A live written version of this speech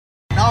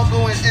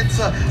going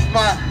into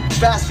my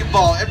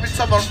basketball. Every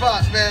time I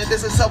rock, man,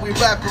 this is how we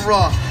rap and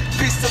raw.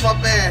 Peace to my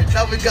man.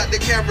 Now we got the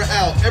camera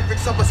out. Every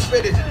time I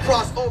spit it,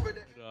 cross over.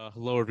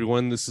 Hello,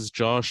 everyone. This is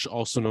Josh,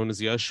 also known as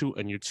Yashu,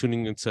 and you're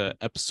tuning into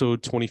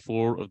episode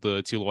 24 of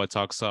the TLOY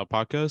Talks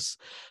podcast.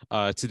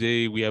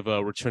 Today, we have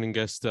a returning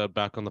guest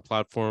back on the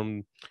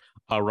platform,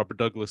 Robert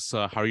Douglas.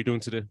 How are you doing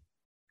today?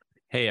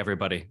 Hey,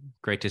 everybody.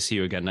 Great to see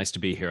you again. Nice to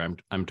be here.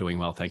 I'm doing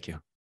well. Thank you.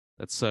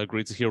 That's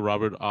great to hear,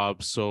 Robert.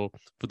 So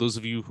for those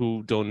of you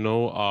who don't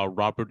know,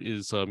 Robert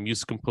is a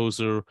music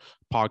composer,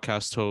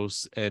 podcast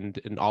host, and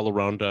an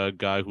all-around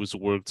guy who's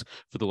worked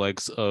for the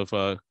likes of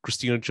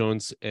Christina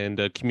Jones and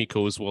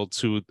Kimiko as well,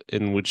 too,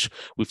 in which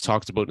we've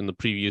talked about in the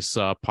previous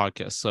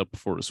podcasts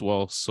before as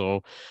well.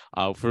 So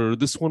for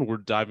this one, we're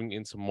diving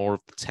into more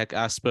of the tech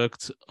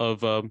aspect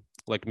of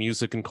like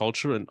music and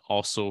culture, and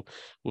also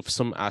with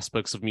some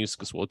aspects of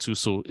music as well too.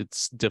 So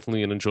it's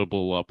definitely an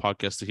enjoyable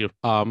podcast to hear.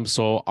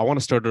 So I want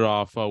to start it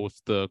off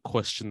with the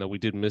question that we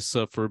did miss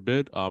for a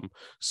bit.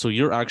 So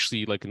you're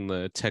actually like in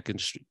the tech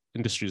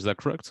industry, is that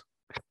correct?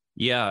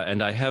 Yeah,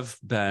 and I have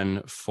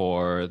been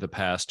for the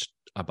past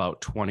about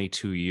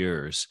 22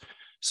 years.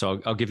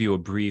 So I'll give you a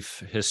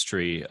brief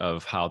history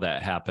of how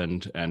that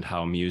happened and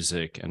how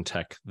music and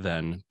tech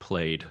then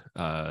played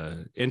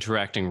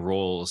interacting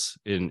roles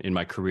in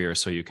my career,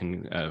 so you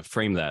can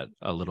frame that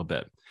a little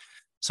bit.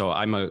 So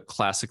I'm a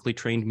classically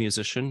trained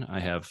musician.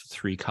 I have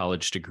 3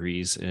 college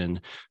degrees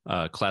in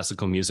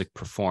classical music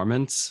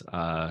performance.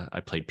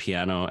 I played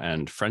piano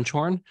and French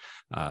horn.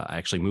 I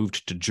actually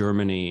moved to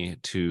Germany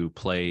to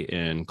play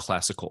in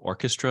classical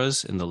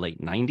orchestras in the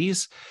late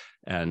 90s.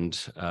 And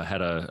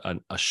had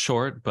a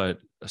short but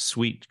a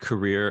sweet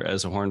career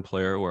as a horn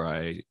player, where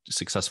I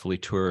successfully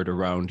toured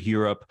around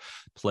Europe,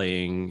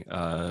 playing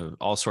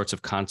all sorts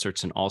of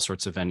concerts in all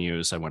sorts of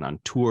venues. I went on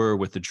tour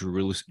with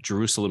the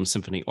Jerusalem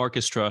Symphony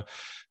Orchestra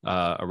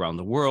around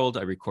the world.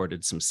 I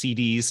recorded some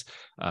CDs,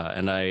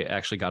 and I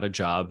actually got a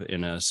job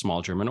in a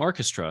small German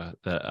orchestra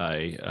that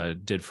I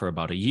did for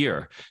about a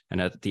year.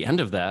 And at the end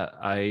of that,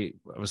 I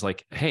was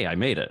like, "Hey, I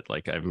made it!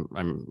 Like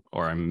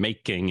I'm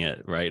making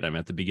it, right? I'm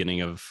at the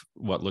beginning of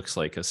what looks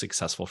like a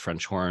successful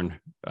French horn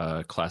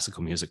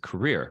classical music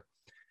career."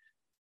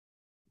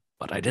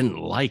 But I didn't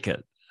like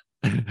it,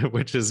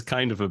 which is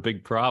kind of a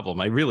big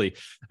problem. I really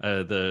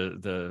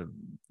the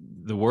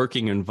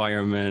working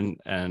environment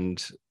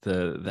and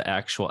the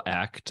actual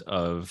act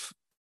of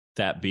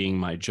that being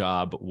my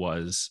job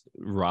was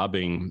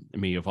robbing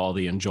me of all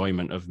the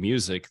enjoyment of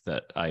music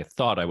that I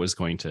thought I was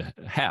going to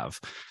have.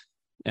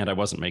 And I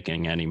wasn't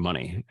making any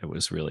money. It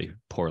was really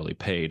poorly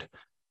paid.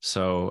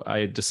 So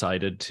I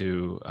decided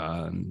to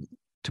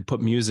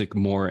put music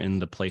more in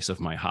the place of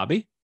my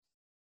hobby,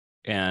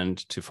 and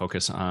to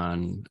focus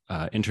on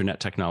internet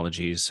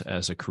technologies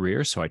as a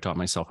career. So I taught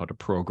myself how to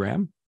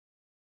program.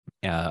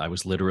 I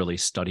was literally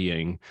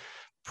studying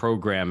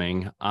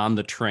programming on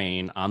the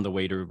train on the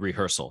way to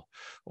rehearsal,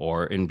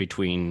 or in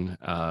between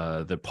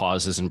the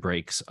pauses and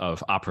breaks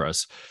of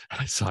operas.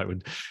 So I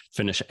would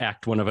finish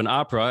act 1 of an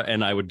opera,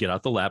 and I would get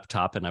out the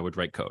laptop and I would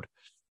write code.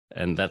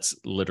 And that's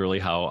literally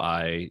how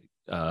I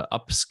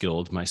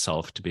upskilled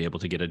myself to be able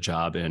to get a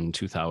job in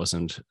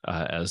 2000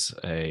 as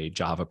a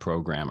Java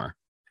programmer.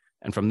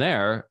 And from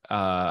there,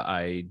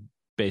 I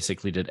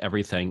basically did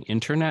everything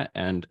internet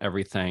and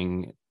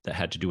everything that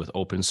had to do with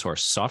open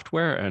source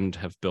software, and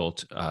have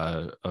built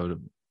a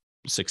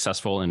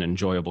successful and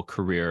enjoyable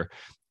career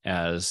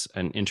as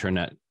an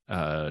internet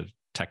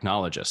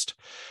technologist.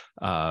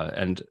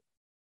 And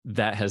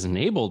that has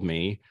enabled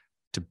me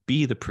to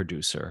be the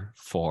producer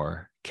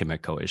for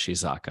Kimiko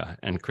Ishizaka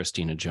and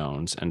Christina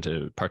Jones, and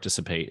to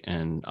participate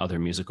in other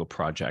musical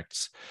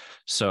projects.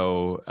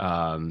 So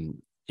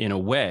in a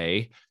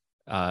way,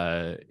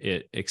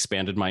 it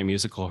expanded my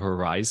musical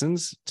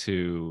horizons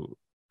to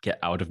get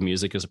out of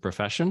music as a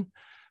profession,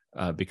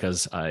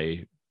 because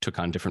I took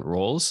on different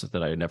roles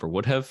that I never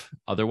would have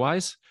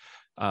otherwise.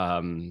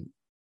 And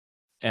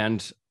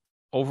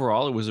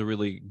overall, it was a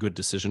really good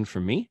decision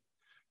for me.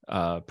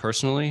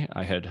 Personally,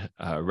 I had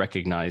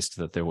recognized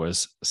that there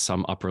was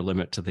some upper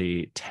limit to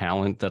the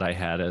talent that I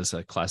had as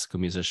a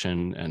classical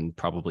musician, and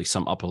probably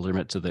some upper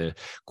limit to the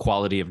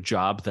quality of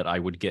job that I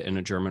would get in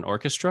a German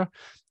orchestra.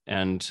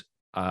 And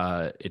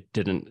it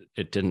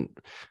didn't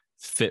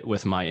fit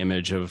with my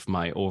image of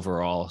my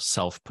overall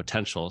self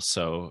potential.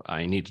 So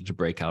I needed to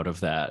break out of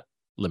that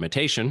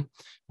limitation,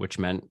 which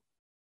meant,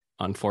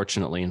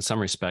 unfortunately, in some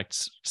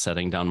respects,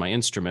 setting down my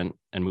instrument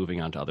and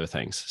moving on to other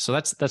things. So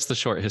that's the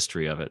short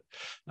history of it.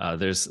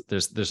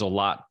 There's a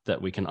lot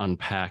that we can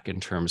unpack in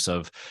terms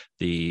of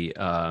the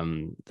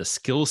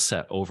skill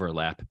set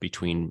overlap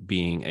between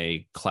being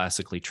a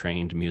classically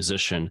trained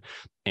musician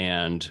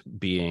and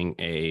being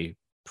a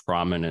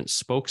prominent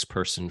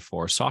spokesperson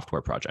for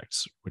software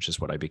projects, which is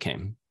what I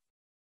became.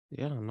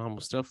 Yeah, no,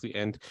 most definitely.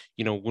 And,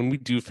 when we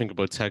do think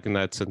about tech in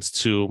that sense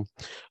too,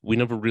 we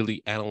never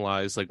really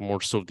analyze like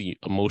more so the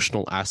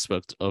emotional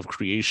aspect of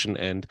creation.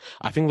 And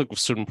I think like with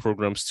certain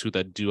programs too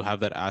that do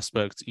have that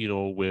aspect,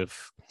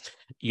 with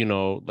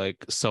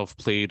like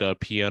self-played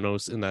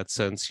pianos in that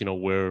sense,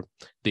 where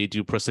they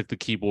do press like the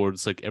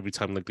keyboards like every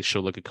time like they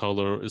show like a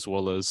color, as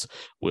well as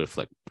with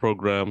like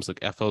programs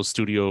like FL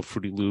Studio,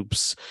 Fruity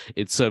Loops.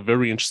 It's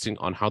very interesting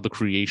on how the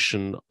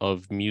creation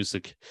of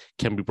music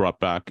can be brought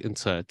back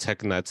into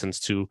tech in that sense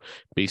too,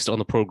 based on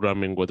the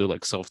programming, whether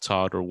like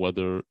self-taught or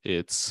whether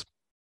it's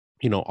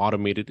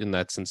automated in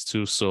that sense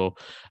too. So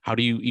how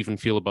do you even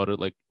feel about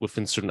it, like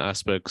within certain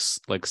aspects,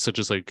 like such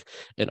as like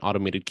an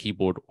automated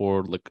keyboard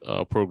or like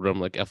a program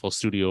like FL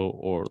Studio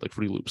or like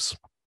Fruity Loops?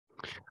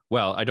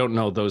 Well, I don't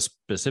know those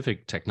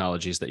specific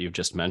technologies that you've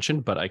just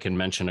mentioned, but I can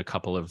mention a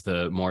couple of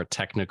the more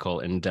technical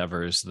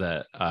endeavors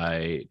that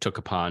I took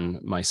upon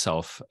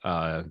myself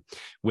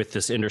with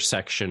this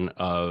intersection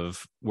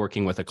of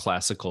working with a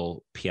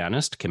classical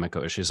pianist,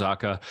 Kimiko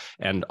Ishizaka,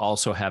 and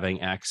also having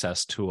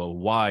access to a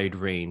wide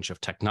range of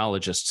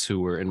technologists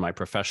who were in my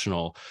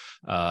professional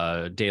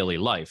daily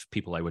life,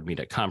 people I would meet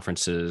at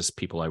conferences,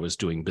 people I was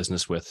doing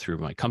business with through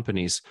my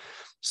companies.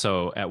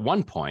 So at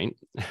one point,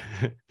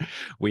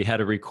 we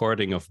had a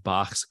recording of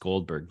Bach's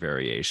Goldberg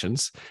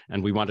variations,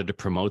 and we wanted to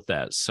promote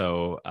that.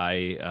 So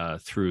I,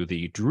 through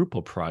the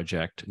Drupal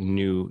project,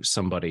 knew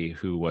somebody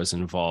who was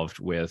involved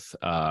with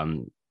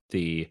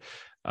the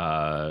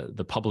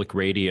public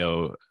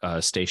radio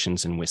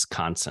stations in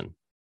Wisconsin.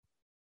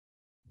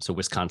 So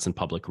Wisconsin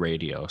Public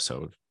Radio,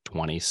 so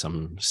 20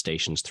 some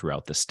stations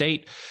throughout the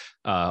state,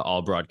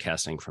 all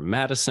broadcasting from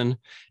Madison.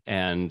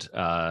 And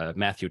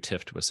Matthew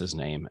Tift was his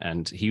name.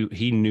 And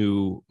he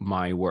knew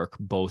my work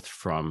both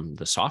from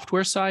the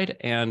software side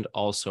and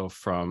also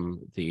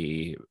from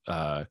the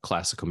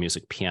classical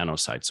music piano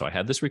side. So I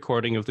had this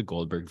recording of the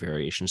Goldberg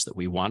variations that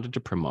we wanted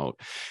to promote.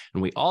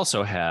 And we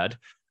also had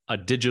a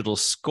digital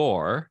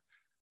score,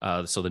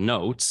 so the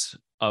notes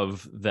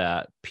of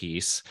that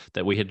piece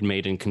that we had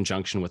made in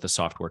conjunction with a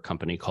software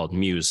company called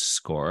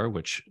MuseScore,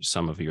 which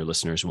some of your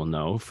listeners will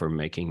know for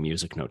making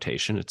music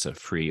notation. It's a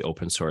free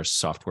open source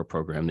software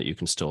program that you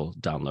can still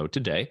download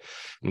today.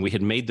 And we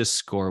had made this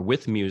score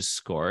with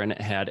MuseScore, and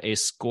it had a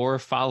score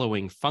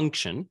following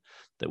function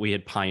that we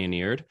had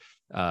pioneered.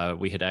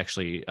 We had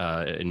actually,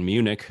 in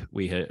Munich,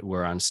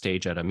 were on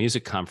stage at a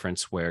music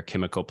conference where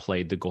Kimiko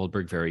played the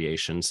Goldberg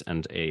variations,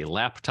 and a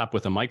laptop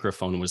with a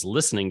microphone was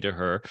listening to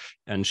her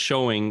and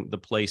showing the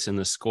place in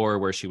the score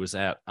where she was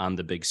at on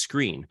the big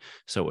screen.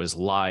 So it was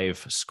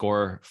live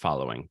score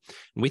following.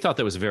 And we thought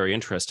that was very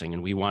interesting,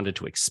 and we wanted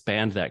to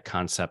expand that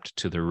concept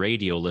to the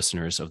radio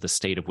listeners of the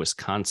state of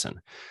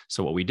Wisconsin.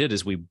 So what we did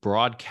is we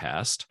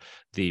broadcast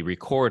the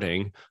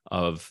recording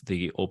of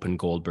the open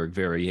Goldberg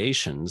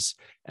variations,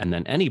 and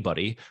then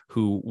anybody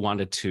who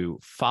wanted to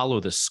follow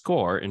the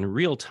score in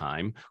real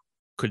time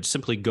could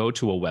simply go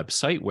to a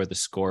website where the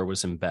score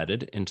was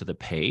embedded into the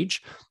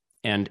page,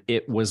 and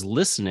it was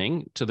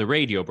listening to the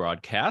radio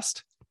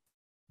broadcast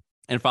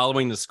and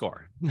following the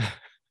score.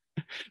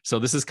 So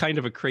this is kind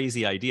of a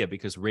crazy idea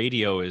because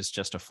radio is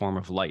just a form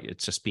of light.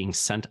 It's just being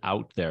sent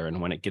out there. And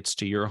when it gets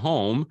to your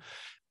home,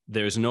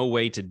 there's no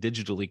way to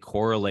digitally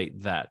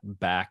correlate that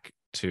back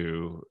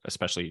to,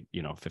 especially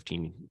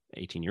 15,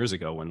 18 years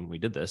ago when we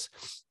did this,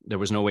 there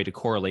was no way to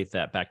correlate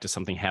that back to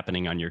something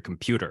happening on your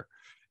computer.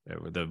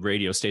 The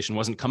radio station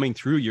wasn't coming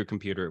through your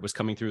computer, it was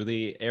coming through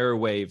the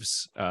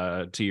airwaves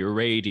to your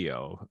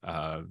radio.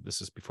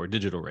 This is before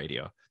digital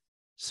radio.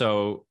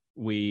 So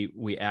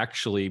we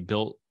actually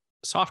built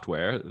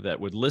software that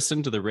would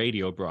listen to the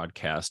radio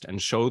broadcast and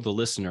show the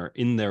listener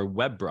in their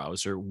web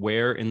browser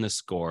where in the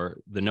score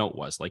the note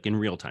was, like in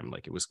real time,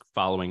 like it was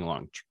following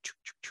along.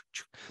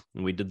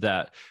 And we did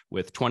that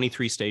with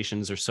 23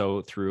 stations or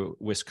so through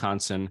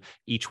Wisconsin.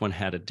 Each one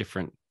had a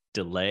different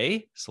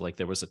delay. So like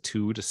there was a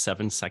 2 to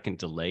 7 second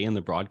delay in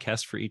the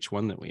broadcast for each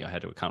one that we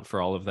had to account for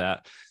all of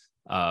that.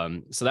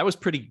 So that was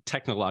pretty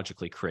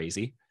technologically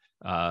crazy.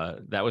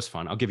 That was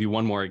fun. I'll give you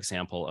one more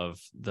example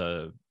of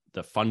the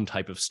fun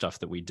type of stuff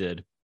that we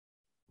did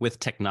with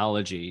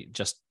technology,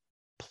 just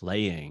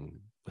playing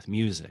with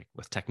music,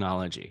 with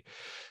technology.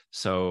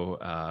 So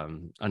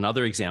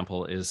another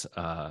example is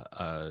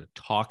a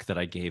talk that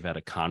I gave at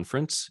a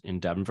conference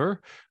in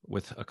Denver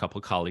with a couple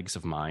of colleagues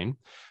of mine.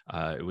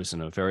 It was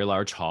in a very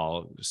large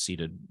hall,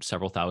 seated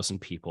several thousand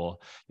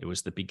people. It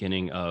was the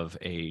beginning of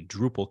a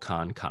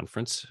DrupalCon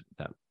conference.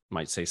 That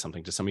might say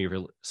something to some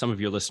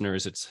of your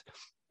listeners. It's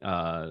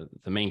the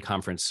main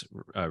conference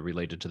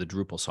related to the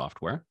Drupal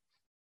software.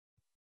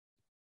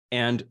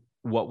 And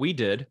what we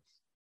did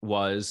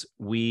was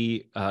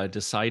we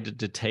decided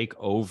to take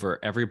over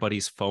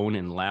everybody's phone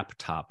and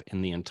laptop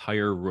in the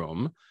entire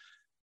room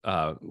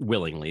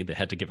willingly. They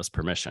had to give us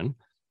permission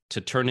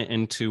to turn it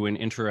into an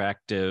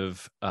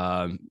interactive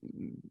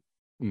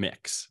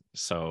mix.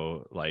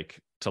 So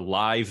like to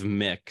live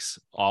mix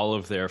all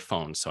of their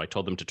phones. So I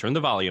told them to turn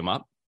the volume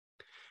up,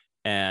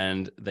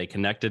 and they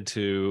connected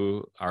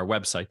to our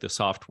website, the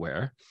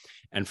software.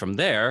 And from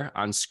there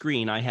on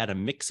screen, I had a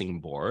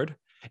mixing board,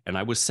 and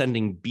I was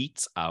sending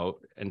beats out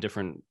and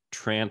different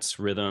trance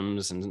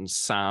rhythms and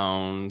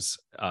sounds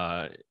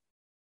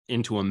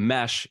into a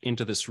mesh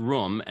into this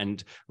room,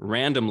 and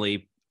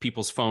randomly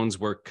people's phones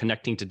were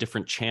connecting to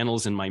different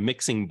channels in my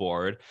mixing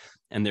board,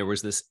 and there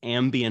was this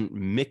ambient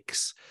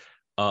mix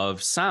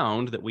of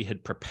sound that we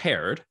had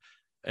prepared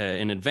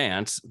in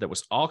advance that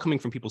was all coming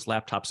from people's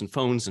laptops and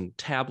phones and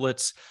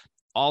tablets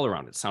all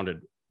around. It sounded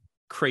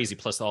crazy.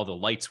 Plus all the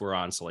lights were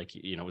on. So like,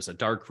 you know, it was a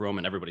dark room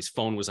and everybody's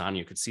phone was on.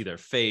 You could see their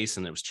face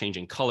and it was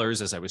changing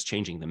colors as I was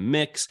changing the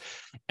mix.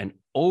 And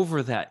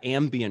over that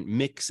ambient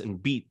mix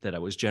and beat that I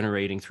was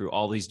generating through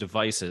all these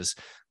devices,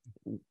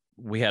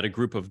 we had a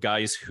group of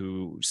guys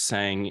who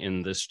sang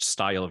in this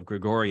style of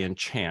Gregorian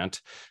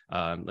chant.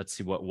 Let's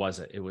see, what was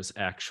it? It was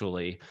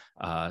actually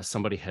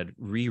somebody had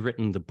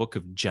rewritten the book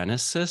of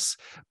Genesis,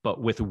 but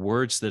with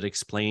words that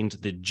explained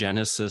the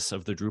genesis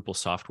of the Drupal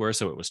software.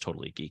 So it was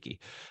totally geeky.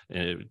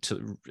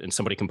 And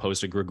somebody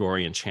composed a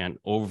Gregorian chant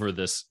over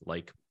this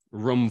like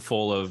room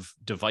full of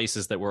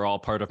devices that were all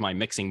part of my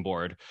mixing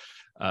board.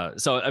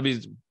 So, I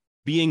mean,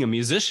 being a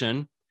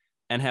musician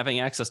and having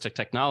access to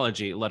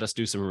technology let us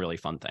do some really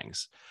fun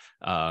things.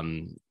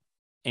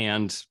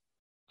 And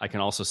I can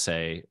also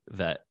say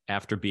that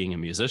after being a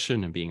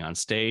musician and being on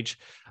stage,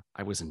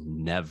 I was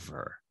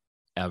never,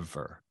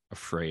 ever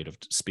afraid of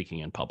speaking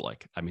in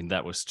public. I mean,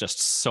 that was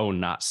just so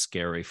not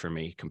scary for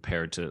me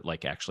compared to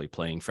like actually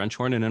playing French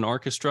horn in an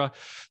orchestra,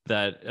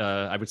 that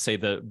I would say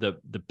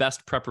the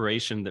best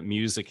preparation that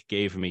music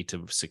gave me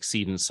to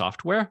succeed in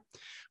software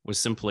was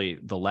simply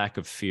the lack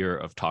of fear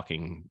of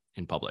talking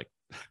in public.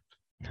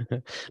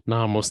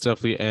 Nah, most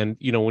definitely. And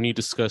you know, when you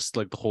discussed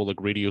like the whole like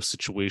radio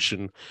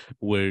situation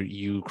where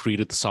you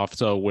created the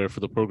software for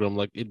the program,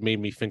 like it made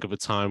me think of a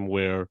time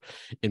where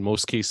in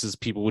most cases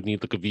people would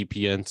need like a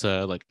VPN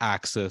to like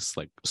access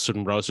like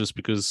certain browsers,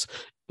 because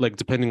like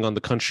depending on the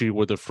country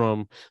where they're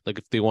from, like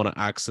if they want to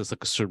access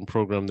like a certain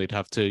program, they'd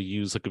have to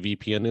use like a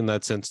VPN in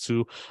that sense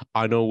too.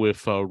 I know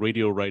with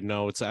radio right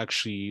now, it's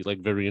actually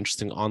like very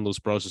interesting on those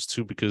browsers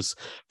too, because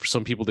for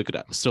some people they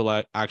could still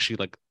actually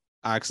like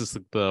access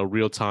like the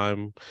real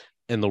time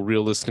and the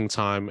real listening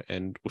time,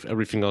 and with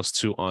everything else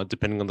too, on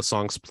depending on the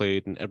songs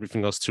played and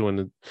everything else too,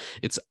 and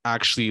it's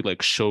actually like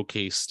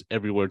showcased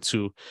everywhere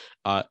too,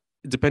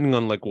 depending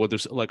on like what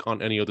there's like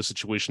on any other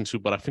situation too.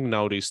 But I think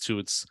nowadays too,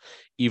 it's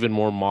even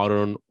more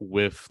modern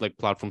with like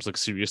platforms like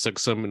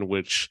SiriusXM, in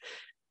which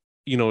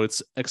you know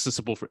it's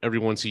accessible for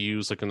everyone to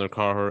use like in their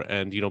car,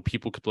 and you know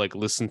people could like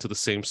listen to the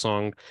same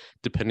song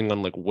depending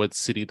on like what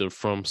city they're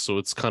from. So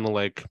it's kind of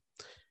like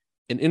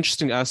an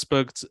interesting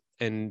aspect,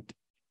 and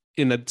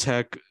in a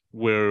tech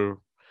where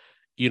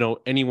you know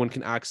anyone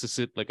can access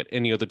it like at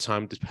any other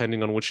time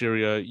depending on which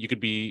area. You could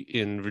be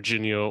in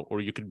Virginia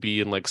or you could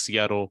be in like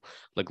Seattle,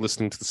 like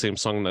listening to the same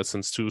song in that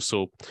sense too.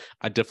 So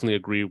I definitely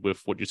agree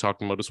with what you're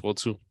talking about as well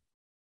too.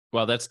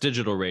 Well, that's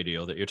digital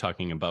radio that you're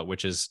talking about,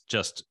 which is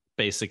just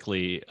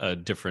basically a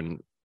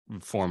different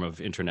form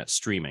of internet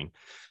streaming.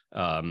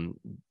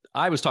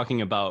 I was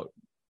talking about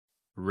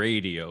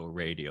radio,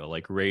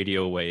 like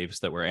radio waves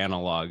that were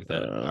analog,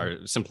 that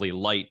are simply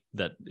light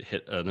that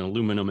hit an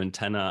aluminum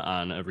antenna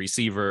on a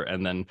receiver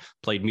and then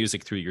played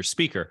music through your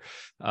speaker.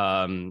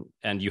 And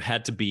you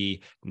had to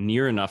be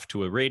near enough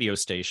to a radio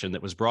station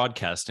that was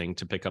broadcasting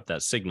to pick up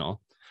that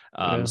signal.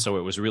 So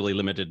it was really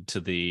limited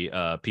to the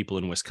people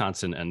in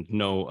Wisconsin, and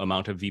no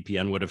amount of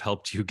VPN would have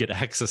helped you get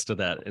access to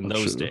that in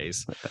those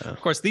days.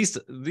 Of course, these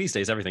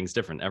days, everything's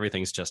different.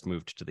 Everything's just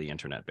moved to the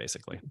internet,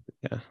 basically.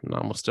 Yeah, no,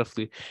 most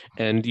definitely.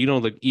 And, you know,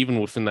 like even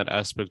within that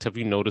aspect, have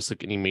you noticed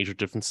like any major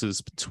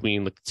differences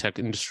between like the tech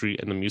industry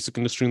and the music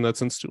industry in that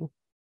sense too?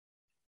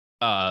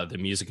 The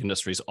music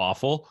industry is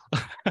awful.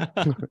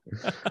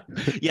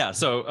 Yeah.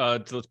 So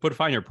let's put a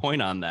finer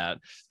point on that.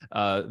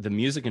 The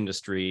music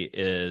industry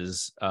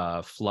is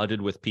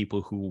flooded with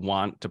people who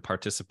want to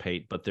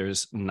participate, but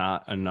there's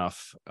not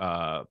enough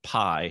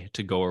pie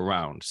to go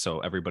around. So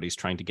everybody's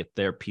trying to get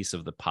their piece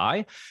of the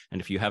pie.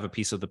 And if you have a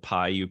piece of the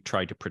pie, you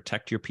try to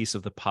protect your piece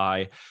of the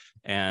pie.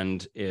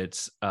 And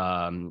it's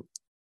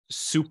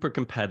super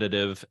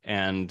competitive,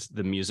 and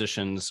the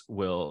musicians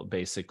will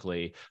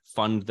basically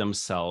fund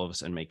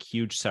themselves and make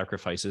huge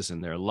sacrifices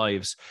in their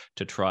lives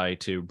to try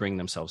to bring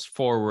themselves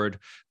forward.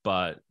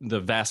 But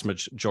the vast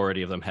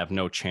majority of them have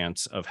no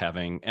chance of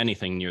having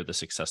anything near the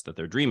success that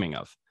they're dreaming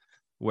of.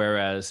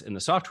 Whereas in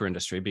the software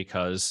industry,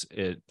 because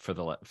it for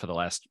the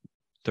last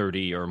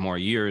 30 or more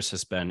years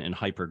has been in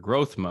hyper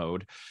growth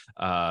mode,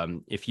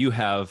 if you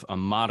have a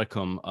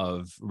modicum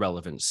of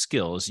relevant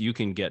skills, you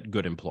can get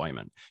good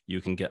employment.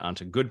 You can get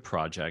onto good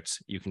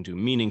projects. You can do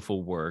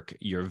meaningful work.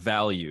 You're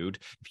valued.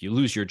 If you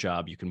lose your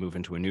job, you can move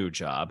into a new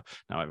job.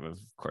 Now, of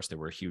course, there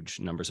were huge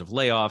numbers of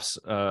layoffs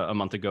a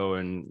month ago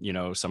in, you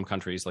know, some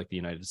countries like the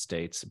United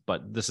States,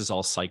 but this is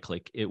all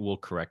cyclic. It will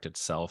correct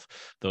itself.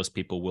 Those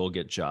people will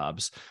get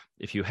jobs.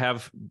 If you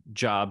have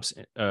jobs,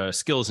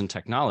 skills in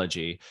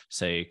technology,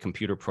 say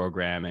computer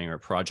programming or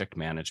project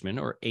management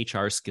or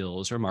HR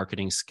skills or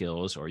marketing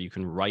skills, or you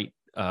can write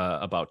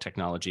about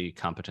technology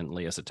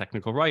competently as a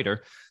technical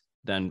writer,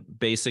 then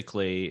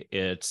basically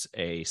it's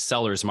a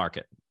seller's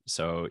market.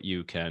 So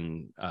you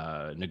can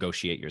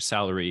negotiate your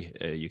salary,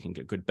 you can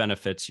get good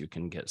benefits, you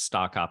can get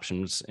stock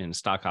options in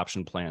stock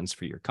option plans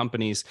for your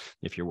companies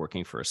if you're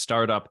working for a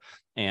startup,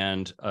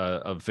 and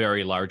a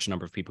very large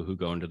number of people who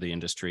go into the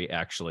industry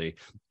actually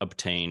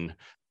obtain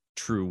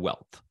true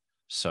wealth.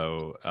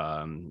 So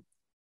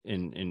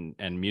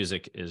and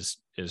music is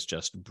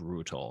just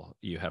brutal.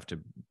 You have to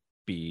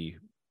be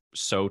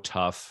so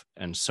tough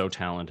and so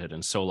talented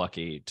and so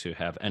lucky to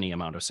have any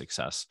amount of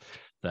success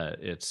that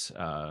it's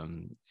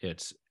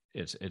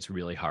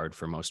really hard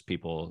for most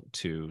people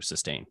to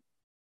sustain.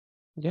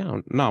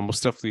 Yeah, no,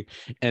 most definitely.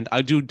 And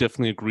I do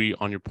definitely agree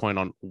on your point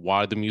on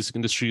why the music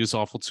industry is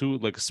awful too,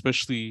 like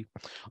especially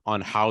on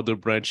how they're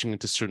branching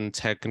into certain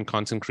tech and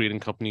content creating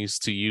companies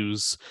to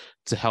use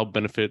to help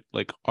benefit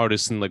like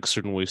artists in like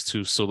certain ways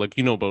too. So like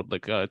about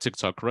like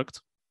TikTok, correct?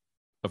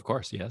 Of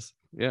course, yes.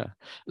 Yeah.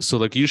 So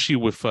like usually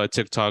with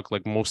TikTok,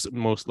 like most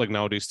like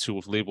nowadays too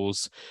with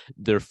labels,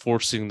 they're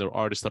forcing their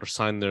artists that are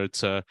signed there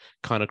to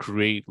kind of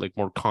create like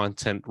more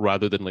content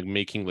rather than like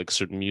making like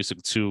certain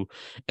music too,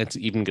 and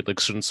to even get like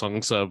certain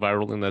songs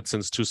viral in that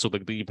sense too. So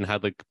like they even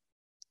had like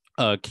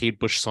a Kate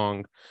Bush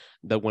song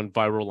that went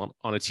viral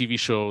on a TV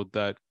show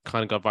that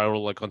kind of got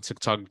viral like on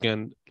TikTok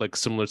again, like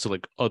similar to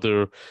like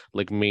other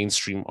like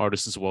mainstream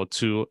artists as well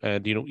too.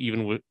 And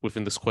even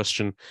within this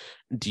question,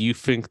 do you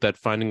think that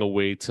finding a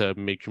way to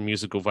make your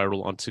music go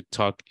viral on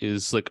TikTok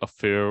is like a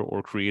fair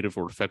or creative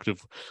or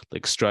effective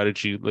like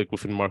strategy like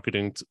within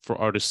marketing for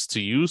artists to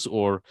use,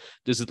 or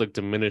does it like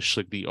diminish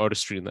like the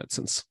artistry in that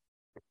sense?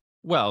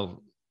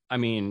 Well, I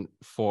mean,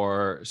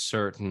 for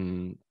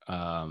certain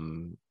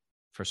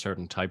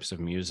types of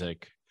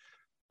music,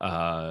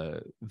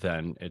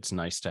 then it's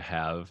nice to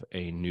have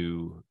a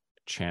new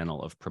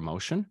channel of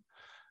promotion.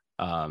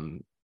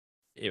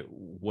 It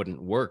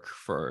wouldn't work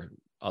for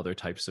other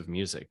types of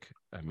music.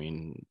 I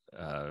mean,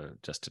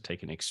 just to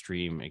take an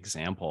extreme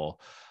example,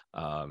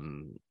 a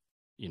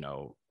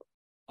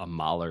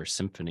Mahler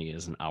symphony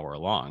is an hour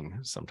long.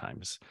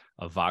 Sometimes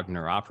a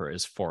Wagner opera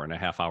is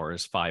 4.5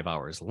 hours, 5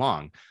 hours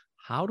long.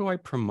 How do I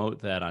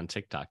promote that on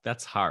TikTok?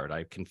 That's hard.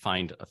 I can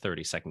find a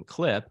 30-second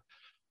clip,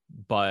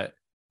 but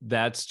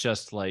that's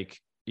just like,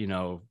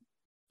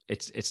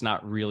 it's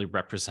not really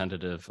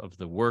representative of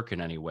the work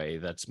in any way.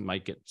 That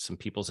might get some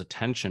people's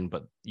attention,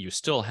 but you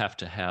still have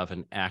to have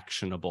an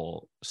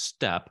actionable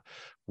step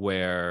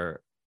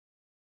where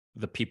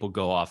the people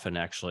go off and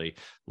actually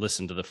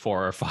listen to the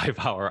 4 or 5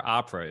 hour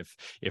opera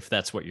if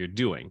that's what you're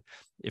doing.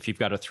 If you've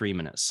got a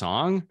 3-minute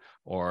song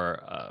or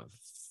a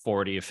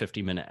 40 or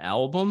 50-minute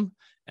album,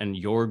 and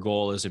your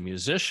goal as a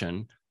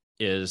musician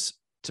is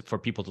for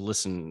people to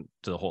listen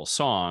to the whole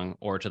song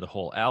or to the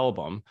whole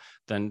album,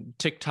 then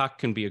TikTok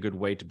can be a good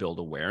way to build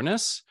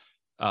awareness.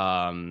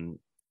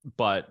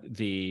 But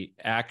the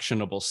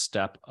actionable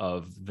step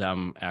of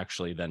them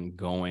actually then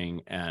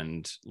going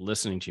and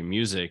listening to your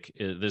music,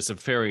 there's a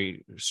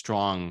very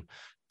strong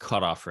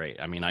cutoff rate.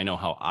 I mean, I know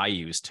how I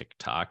use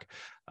TikTok.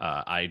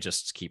 I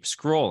just keep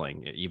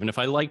scrolling. Even if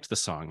I liked the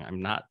song,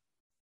 I'm not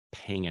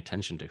paying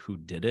attention to who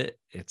did it.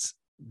 It's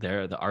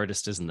there, the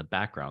artist is in the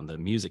background, the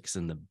music's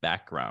in the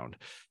background,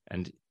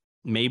 and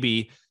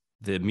maybe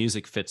the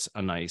music fits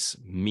a nice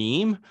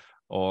meme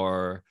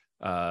or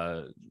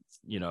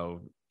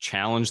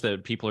challenge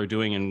that people are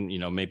doing,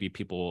 and maybe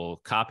people will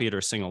copy it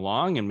or sing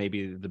along, and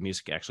maybe the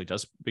music actually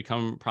does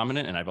become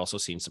prominent. And I've also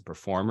seen some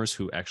performers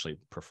who actually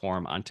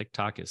perform on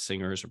TikTok as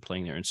singers or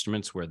playing their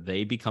instruments, where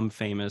they become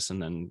famous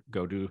and then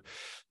go to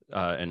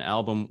an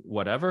album,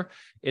 whatever.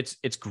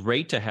 It's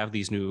great to have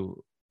these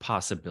new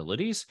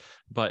possibilities,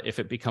 but if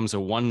it becomes a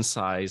one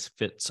size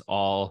fits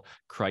all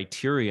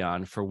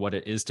criterion for what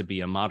it is to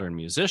be a modern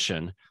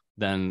musician,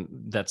 then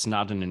that's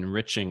not an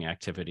enriching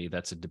activity.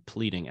 That's a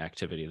depleting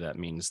activity. That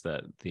means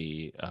that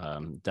the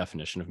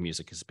definition of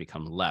music has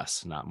become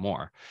less, not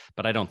more.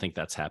 But I don't think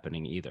that's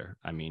happening either.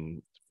 I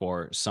mean,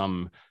 for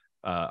some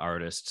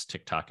artists,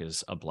 TikTok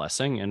is a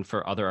blessing, and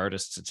for other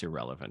artists, it's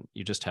irrelevant.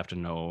 You just have to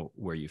know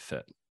where you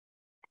fit.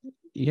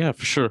 Yeah,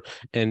 for sure.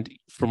 And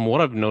from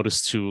what I've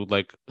noticed too,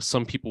 like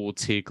some people will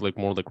take like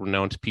more like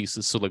renowned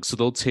pieces. So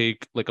they'll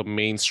take like a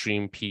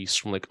mainstream piece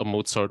from like a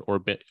Mozart or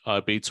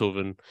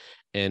Beethoven.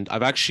 And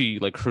I've actually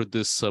like heard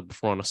this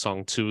before on a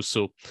song too.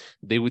 So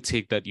they would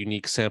take that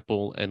unique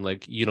sample and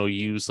like,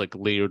 use like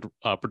layered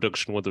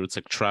production, whether it's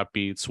like trap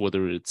beats,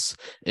 whether it's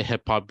a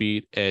hip hop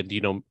beat, and,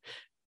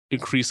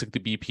 increase like the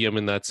BPM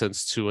in that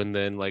sense too, and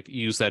then like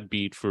use that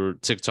beat for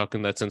TikTok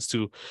in that sense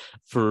too.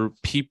 For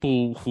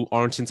people who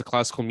aren't into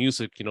classical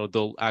music,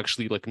 they'll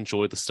actually like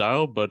enjoy the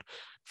style, but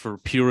for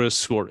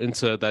purists who are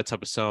into that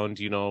type of sound,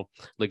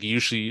 like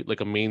usually like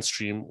a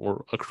mainstream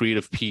or a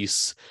creative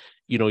piece,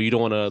 you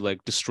don't want to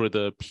like destroy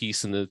the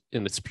piece in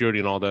its purity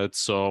and all that.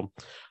 So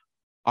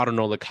I don't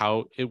know like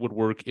how it would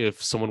work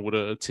if someone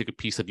would take a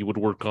piece that you would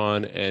work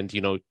on and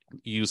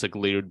use like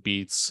layered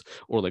beats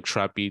or like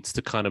trap beats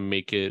to kind of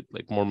make it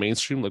like more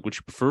mainstream. Like, would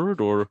you prefer it,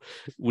 or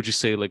would you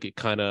say like it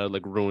kind of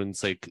like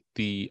ruins like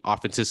the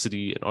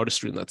authenticity and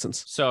artistry in that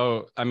sense?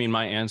 So I mean,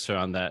 my answer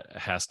on that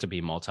has to be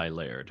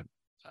multi-layered.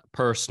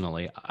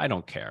 Personally, I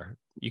don't care.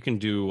 you can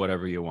do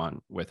whatever you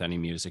want with any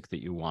music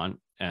that you want.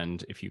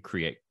 And if you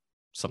create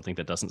something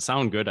that doesn't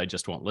sound good, I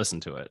just won't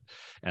listen to it.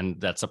 And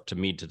that's up to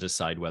me to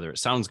decide whether it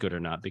sounds good or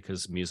not,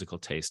 because musical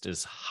taste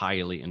is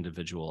highly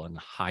individual and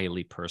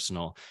highly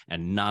personal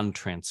and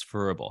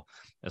non-transferable.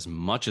 As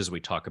much as we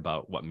talk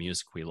about what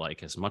music we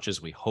like, as much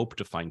as we hope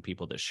to find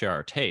people that share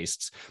our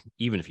tastes,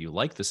 even if you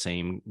like the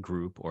same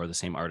group or the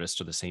same artist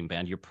or the same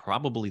band, you're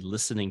probably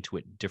listening to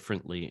it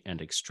differently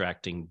and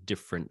extracting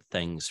different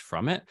things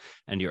from it.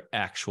 And your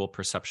actual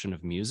perception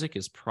of music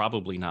is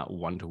probably not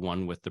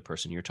one-to-one with the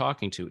person you're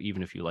talking to,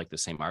 even if you like the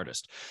same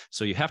artist.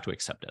 So you have to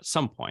accept at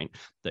some point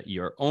that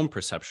your own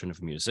perception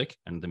of music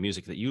and the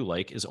music that you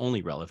like is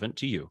only relevant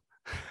to you.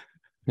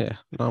 Yeah,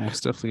 no,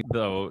 most definitely.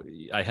 Though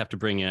I have to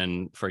bring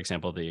in, for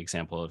example, the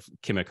example of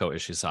Kimiko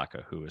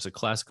Ishizaka, who is a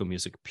classical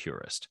music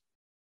purist.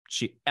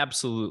 She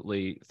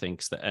absolutely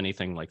thinks that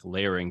anything like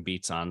layering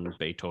beats on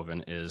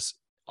Beethoven is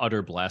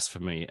utter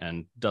blasphemy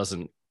and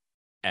doesn't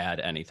add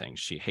anything.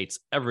 She hates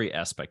every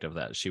aspect of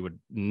that. She would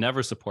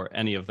never support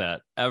any of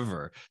that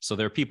ever. So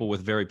there are people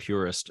with very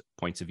purist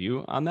points of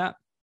view on that.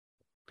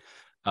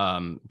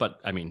 But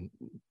I mean,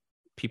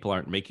 people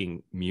aren't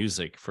making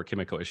music for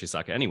Kimiko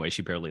Ishizaka anyway.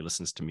 She barely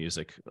listens to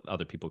music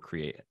other people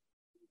create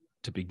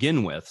to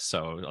begin with.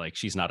 So like,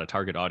 she's not a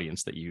target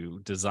audience that you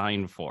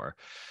design for.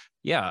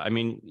 Yeah, I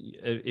mean,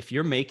 if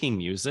you're making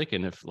music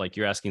and if like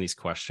you're asking these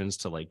questions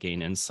to like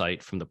gain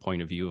insight from the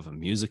point of view of a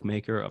music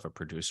maker, of a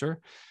producer,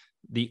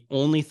 the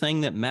only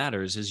thing that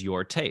matters is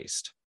your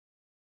taste.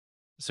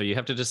 So you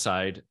have to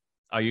decide,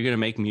 are you going to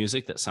make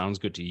music that sounds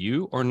good to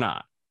you or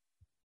not?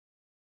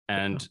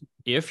 And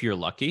if you're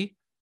lucky,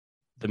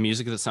 the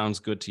music that sounds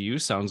good to you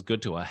sounds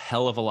good to a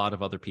hell of a lot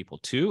of other people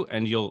too,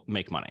 and you'll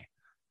make money.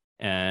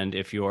 And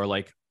if you're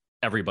like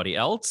everybody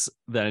else,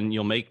 then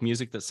you'll make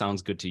music that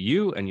sounds good to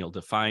you, and you'll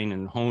define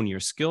and hone your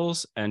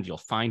skills, and you'll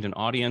find an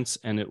audience,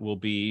 and it will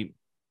be,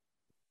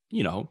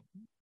 you know,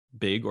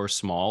 big or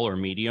small or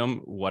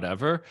medium,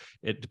 whatever.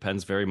 It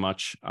depends very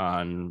much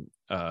on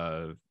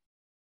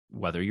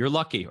whether you're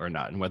lucky or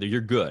not and whether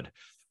you're good.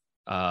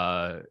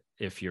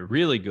 If you're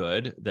really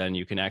good, then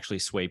you can actually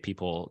sway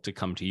people to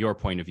come to your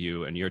point of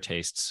view and your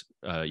tastes.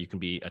 You can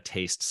be a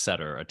taste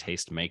setter, a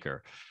taste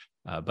maker.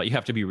 But you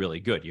have to be really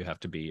good. You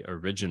have to be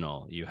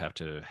original. You have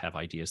to have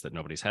ideas that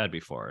nobody's had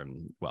before.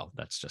 And well,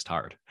 that's just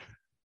hard.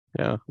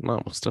 Yeah,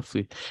 no, most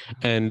definitely.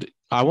 And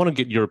I want to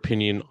get your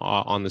opinion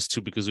on this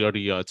too, because we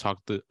already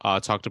talked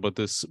about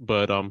this.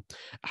 But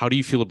how do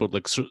you feel about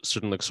like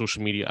certain like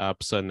social media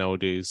apps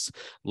nowadays,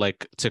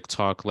 like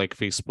TikTok, like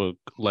Facebook,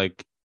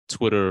 like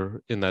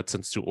Twitter in that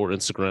sense too, or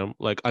Instagram?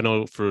 Like I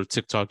know for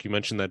TikTok, you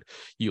mentioned that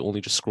you only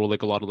just scroll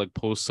like a lot of like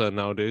posts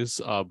nowadays.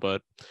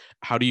 But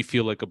how do you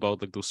feel like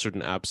about like those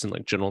certain apps in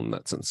like general in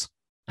that sense?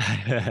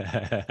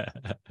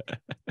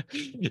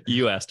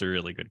 You asked a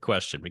really good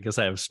question, because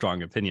I have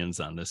strong opinions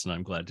on this and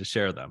I'm glad to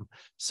share them.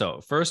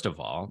 So first of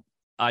all,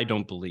 I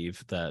don't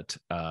believe that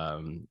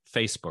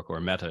Facebook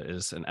or Meta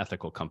is an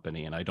ethical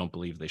company, and I don't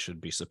believe they should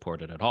be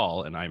supported at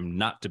all. And I'm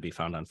not to be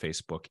found on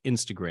Facebook,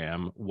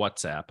 Instagram,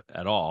 WhatsApp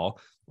at all,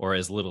 or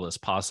as little as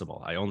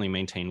possible. I only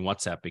maintain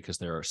WhatsApp because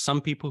there are some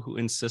people who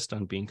insist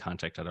on being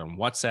contacted on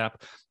WhatsApp,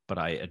 but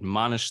I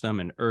admonish them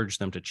and urge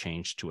them to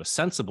change to a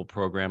sensible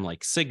program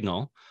like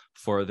Signal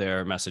for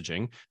their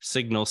messaging.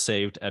 Signal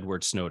saved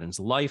Edward Snowden's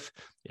life.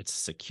 It's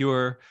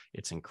secure,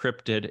 it's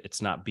encrypted,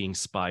 it's not being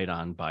spied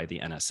on by the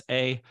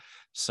NSA.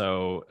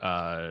 So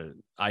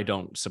I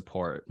don't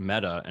support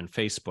Meta and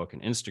Facebook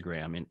and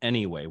Instagram in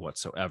any way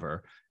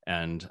whatsoever.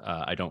 And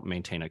I don't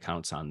maintain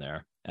accounts on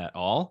there at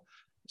all.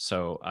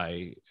 So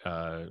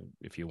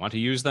if you want to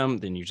use them,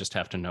 then you just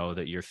have to know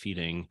that you're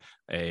feeding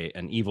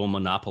an evil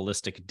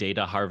monopolistic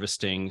data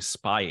harvesting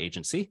spy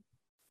agency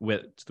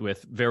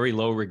with very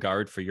low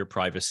regard for your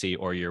privacy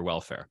or your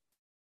welfare.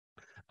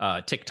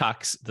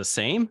 TikTok's the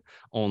same,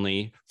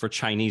 only for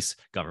Chinese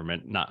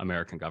government, not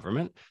American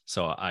government.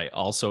 So I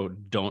also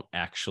don't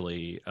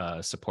actually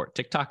support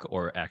TikTok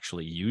or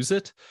actually use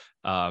it.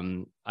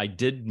 I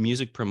did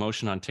music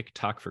promotion on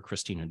TikTok for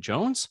Christina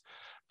Jones.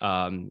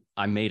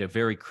 I made a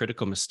very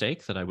critical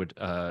mistake that I would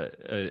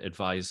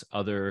advise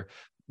other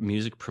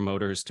music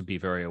promoters to be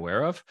very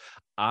aware of.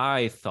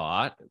 I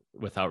thought,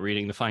 without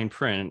reading the fine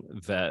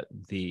print, that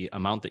the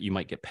amount that you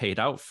might get paid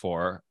out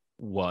for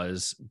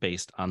was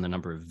based on the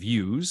number of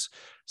views.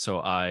 So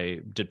I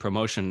did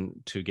promotion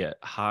to get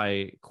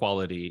high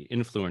quality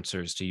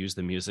influencers to use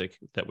the music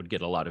that would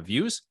get a lot of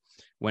views,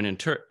 when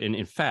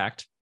in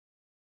fact,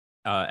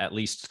 at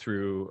least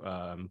through,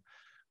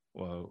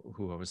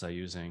 who was I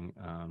using?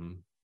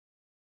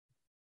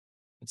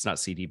 It's not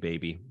CD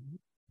Baby.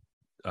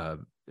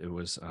 It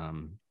was,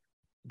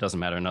 doesn't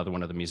matter. Another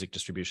one of the music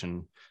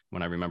distribution.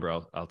 When I remember,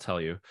 I'll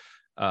tell you.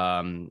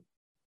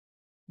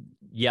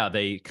 Yeah,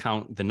 they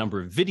count the number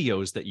of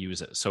videos that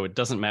use it. So it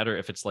doesn't matter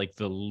if it's like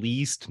the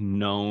least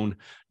known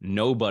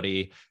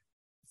nobody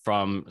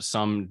from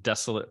some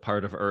desolate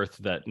part of Earth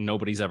that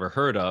nobody's ever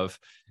heard of.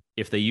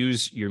 If they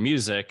use your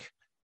music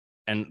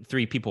and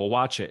 3 people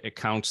watch it, it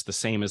counts the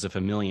same as if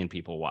 1 million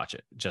people watch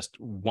it. Just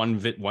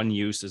one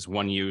use is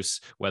one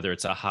use, whether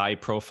it's a high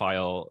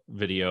profile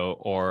video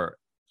or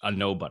a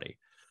nobody.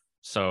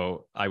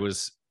 So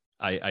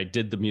I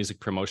did the music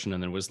promotion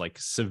and then was like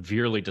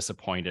severely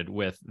disappointed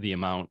with the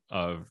amount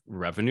of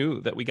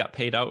revenue that we got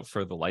paid out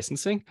for the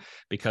licensing,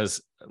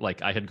 because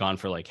like I had gone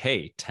for like,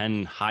 hey,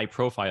 10 high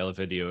profile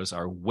videos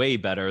are way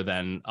better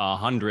than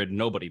 100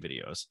 nobody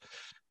videos.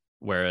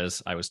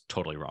 Whereas I was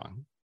totally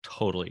wrong.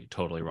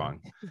 Totally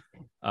wrong.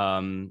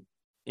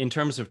 In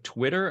terms of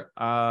Twitter,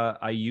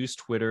 I use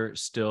Twitter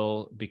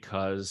still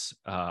because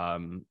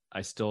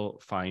I still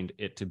find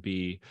it to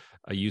be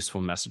a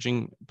useful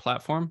messaging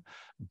platform,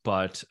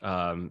 but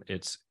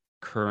its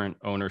current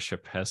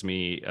ownership has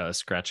me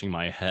scratching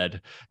my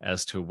head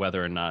as to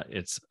whether or not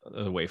it's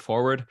the way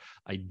forward.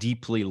 I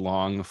deeply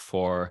long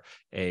for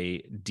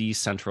a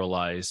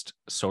decentralized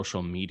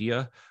social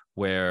media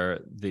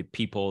where the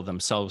people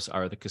themselves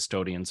are the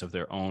custodians of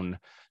their own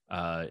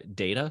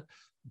data,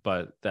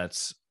 but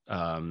that's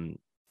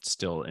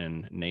still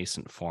in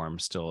nascent form,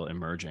 still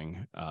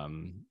emerging.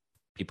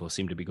 People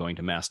seem to be going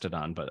to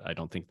Mastodon, but I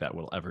don't think that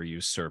will ever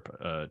usurp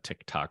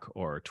TikTok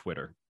or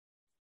Twitter.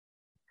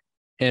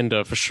 And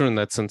for sure, in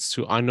that sense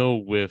too, I know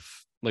with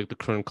like the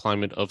current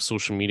climate of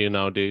social media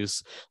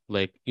nowadays,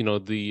 like, you know,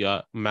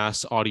 the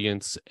mass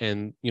audience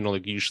and, you know,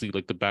 like usually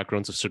like the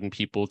backgrounds of certain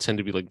people tend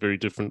to be like very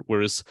different.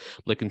 Whereas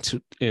like in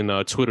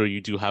Twitter,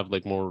 you do have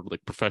like more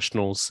like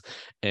professionals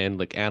and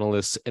like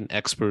analysts and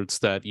experts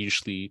that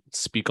usually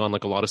speak on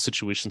like a lot of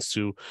situations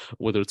too,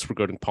 whether it's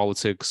regarding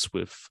politics,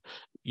 with,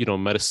 you know,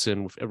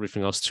 medicine, with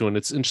everything else too. And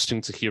it's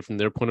interesting to hear from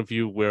their point of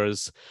view.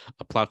 Whereas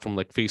a platform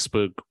like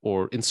Facebook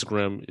or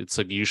Instagram, it's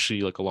like usually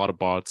like a lot of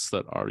bots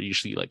that are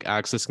usually like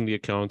accessing the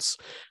accounts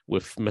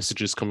with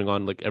messages coming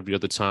on like every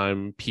other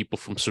time, people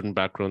from certain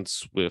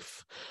backgrounds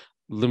with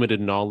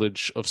limited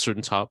knowledge of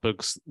certain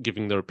topics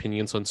giving their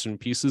opinions on certain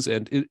pieces.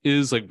 And it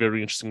is like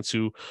very interesting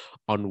too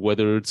on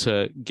whether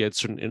to get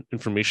certain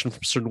information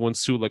from certain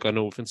ones too. Like I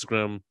know with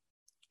Instagram,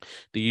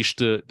 they used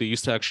to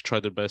actually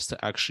try their best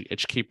to actually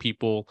educate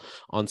people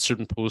on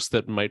certain posts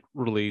that might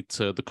relate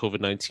to the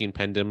COVID-19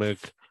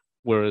 pandemic,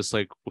 whereas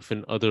like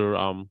within other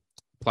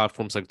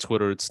platforms like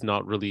Twitter, it's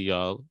not really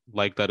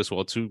like that as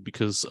well too,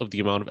 because of the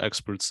amount of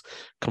experts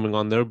coming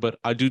on there. But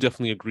I do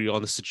definitely agree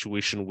on the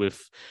situation with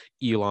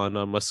Elon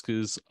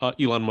Musk's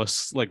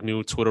like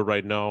new Twitter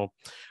right now,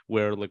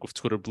 where like with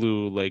Twitter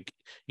Blue, like,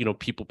 you know,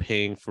 people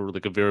paying for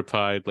like a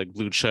verified like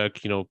blue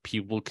check, you know,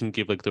 people can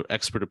give like their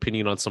expert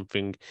opinion on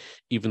something,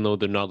 even though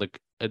they're not like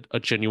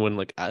a genuine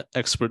like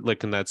expert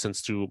like in that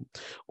sense too,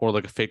 or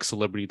like a fake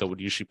celebrity that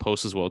would usually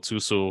post as well too.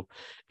 So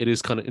it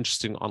is kind of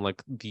interesting on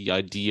like the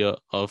idea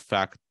of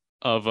fact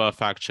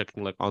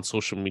checking like on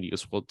social media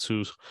as well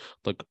too,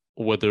 like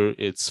whether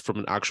it's from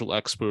an actual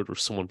expert or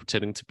someone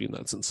pretending to be in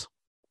that sense.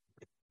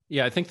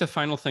 Yeah, I think the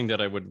final thing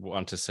that I would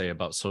want to say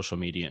about social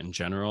media in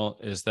general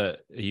is that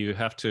you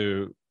have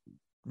to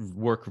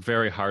work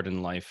very hard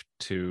in life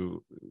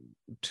to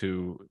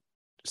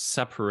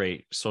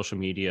separate social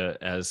media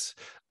as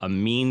a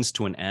means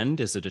to an end.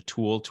 Is it a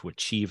tool to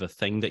achieve a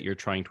thing that you're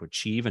trying to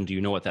achieve? And do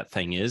you know what that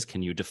thing is?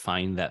 Can you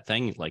define that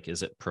thing? Like,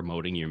 is it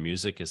promoting your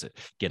music? Is it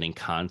getting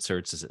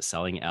concerts? Is it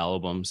selling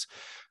albums?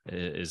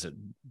 Is it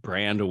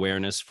brand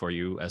awareness for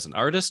you as an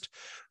artist?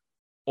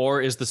 Or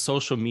is the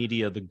social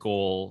media the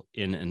goal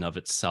in and of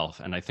itself?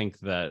 And I think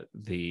that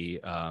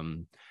the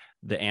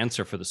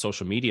answer for the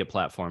social media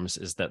platforms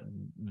is that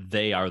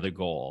they are the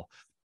goal.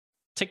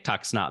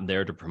 TikTok's not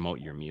there to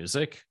promote your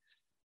music.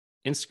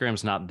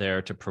 Instagram's not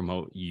there to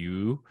promote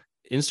you.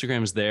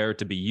 Instagram's there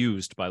to be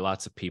used by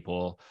lots of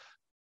people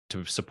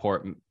to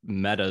support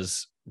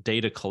Meta's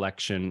data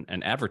collection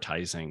and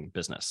advertising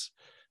business.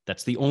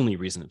 That's the only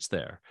reason it's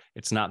there.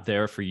 It's not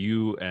there for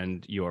you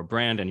and your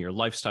brand and your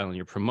lifestyle and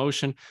your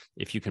promotion.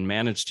 If you can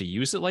manage to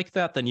use it like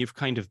that, then you've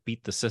kind of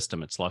beat the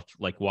system. It's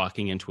like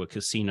walking into a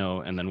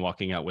casino and then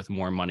walking out with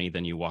more money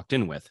than you walked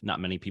in with. Not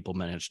many people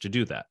manage to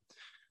do that.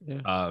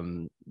 Yeah.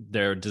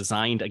 They're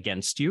designed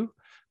against you.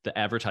 The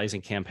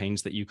advertising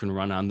campaigns that you can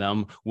run on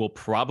them will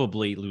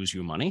probably lose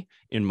you money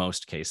in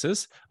most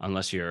cases,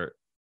 unless you're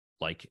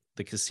like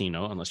the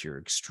casino, unless you're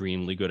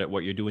extremely good at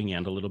what you're doing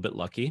and a little bit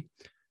lucky.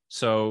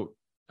 So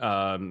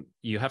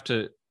you have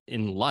to,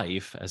 in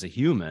life as a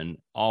human,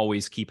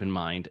 always keep in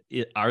mind,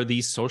 are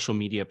these social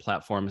media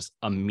platforms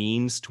a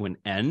means to an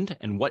end?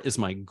 And what is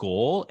my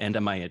goal? And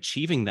am I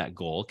achieving that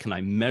goal? Can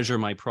I measure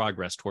my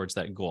progress towards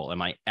that goal?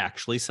 Am I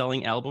actually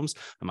selling albums?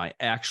 Am I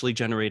actually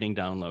generating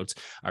downloads?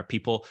 Are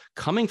people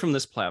coming from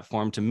this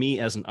platform to me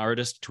as an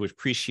artist to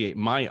appreciate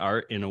my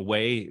art in a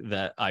way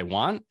that I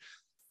want?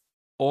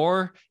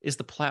 Or is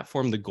the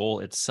platform the goal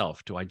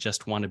itself? Do I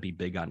just want to be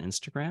big on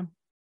Instagram?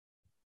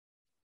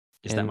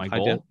 Is that my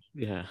goal?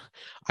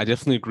 I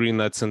definitely agree in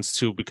that sense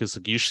too, because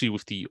like usually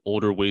with the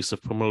older ways of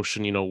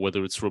promotion, you know,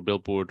 whether it's through a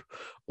billboard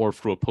or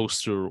through a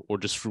poster or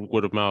just through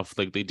word of mouth,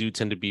 like they do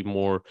tend to be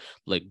more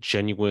like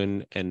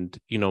genuine and,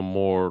 you know,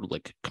 more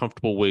like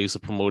comfortable ways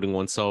of promoting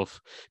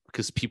oneself,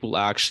 because people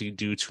actually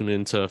do tune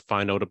in to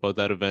find out about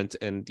that event.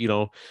 And, you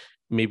know,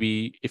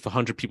 maybe if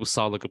 100 people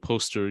saw like a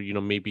poster,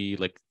 maybe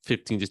like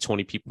 15 to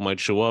 20 people might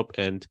show up,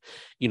 and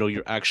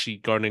you're actually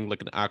garnering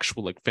like an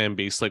actual like fan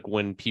base, like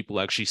when people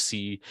actually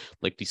see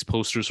like these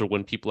posters, or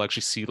when people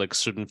actually see like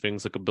certain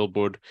things like a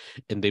billboard,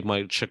 and they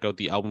might check out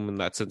the album in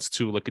that sense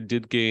too. Like it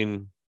did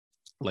gain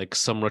like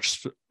some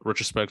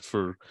retrospect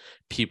for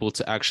people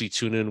to actually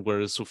tune in,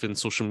 whereas within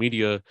social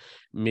media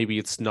maybe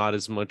it's not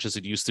as much as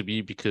it used to be,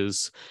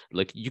 because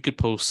like you could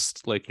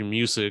post like your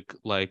music,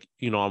 like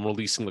I'm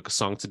releasing like a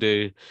song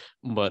today,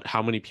 but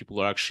how many people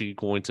are actually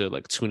going to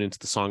like tune into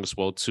the song as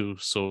well too?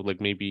 So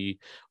like maybe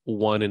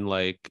 1 in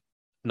like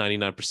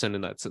 99%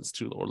 in that sense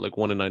too, or like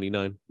 1 in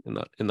 99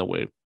 in that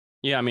way.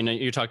 Yeah, I mean,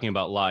 you're talking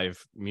about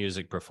live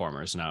music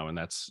performers now, and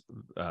that's,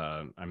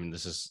 I mean,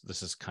 this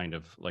is kind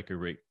of like a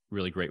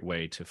really great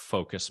way to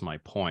focus my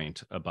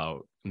point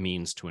about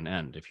means to an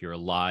end. If you're a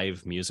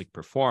live music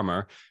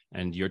performer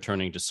and you're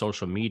turning to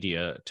social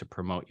media to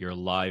promote your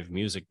live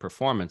music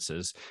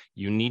performances,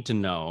 you need to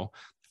know,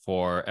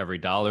 for every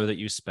dollar that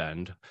you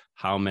spend,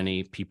 how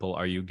many people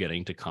are you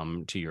getting to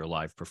come to your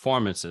live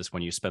performances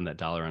when you spend that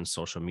dollar on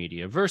social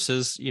media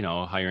versus,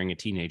 hiring a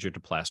teenager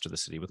to plaster the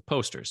city with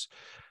posters.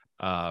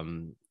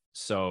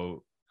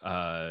 So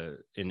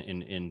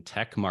in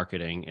tech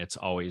marketing, it's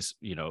always,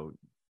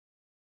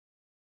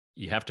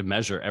 you have to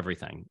measure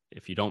everything.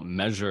 If you don't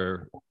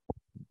measure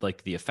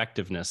like the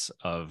effectiveness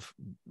of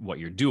what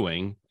you're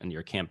doing and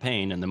your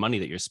campaign and the money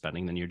that you're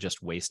spending, then you're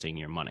just wasting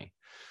your money.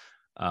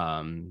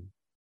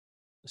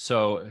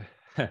 So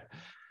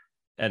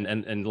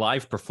and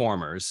live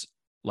performers,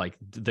 like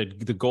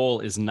the goal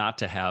is not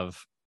to have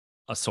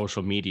a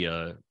social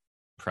media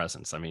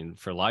presence. I mean,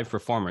 for live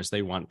performers,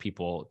 they want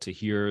people to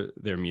hear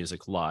their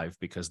music live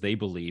because they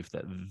believe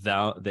that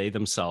they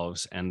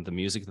themselves and the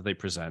music that they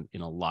present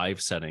in a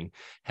live setting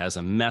has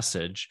a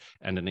message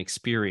and an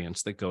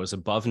experience that goes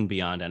above and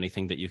beyond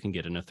anything that you can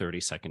get in a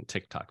 30-second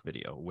TikTok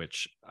video,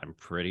 which I'm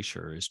pretty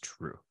sure is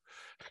true.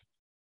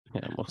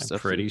 Yeah, I'm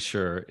pretty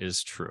sure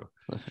is true.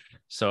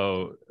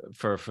 So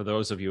for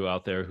those of you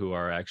out there who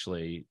are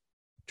actually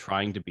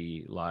trying to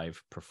be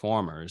live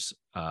performers,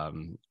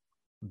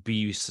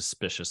 be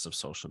suspicious of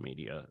social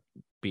media.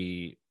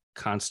 Be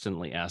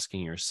constantly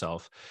asking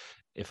yourself,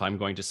 if I'm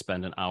going to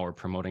spend an hour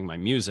promoting my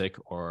music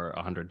or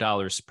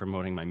 $100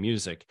 promoting my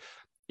music,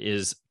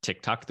 is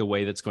TikTok the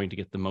way that's going to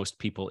get the most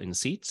people in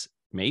seats?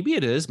 Maybe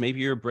it is. Maybe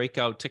you're a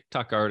breakout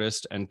TikTok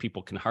artist and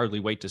people can hardly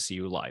wait to see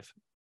you live.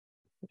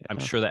 Yeah. I'm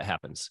sure that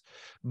happens,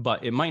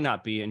 but it might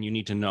not be. And you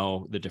need to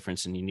know the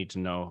difference, and you need to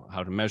know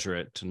how to measure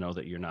it to know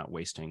that you're not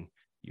wasting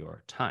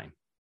your time.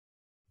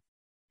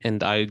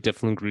 And I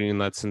definitely agree in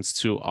that sense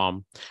too.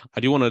 I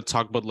do want to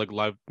talk about like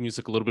live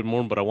music a little bit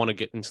more, but I want to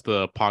get into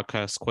the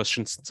podcast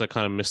questions since I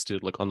kind of missed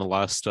it like on the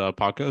last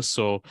podcast.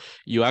 So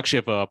you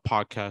actually have a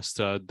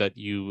podcast that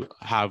you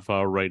have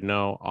right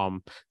now.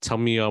 Tell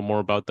me more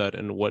about that,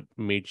 and what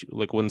made you,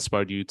 like, what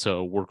inspired you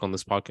to work on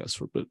this podcast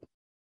for a bit.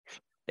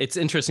 It's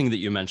interesting that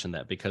you mentioned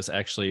that, because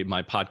actually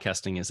my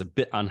podcasting is a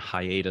bit on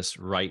hiatus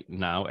right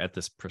now at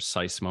this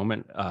precise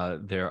moment.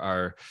 There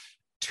are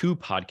 2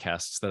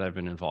 podcasts that I've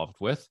been involved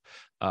with.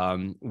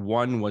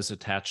 One was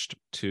attached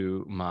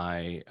to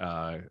my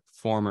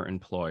former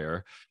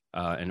employer,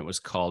 and it was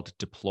called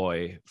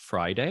TLOY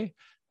Friday.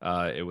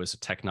 It was a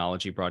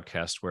technology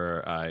broadcast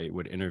where I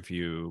would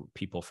interview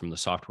people from the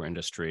software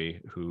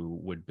industry who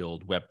would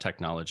build web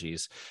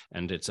technologies,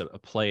 and it's a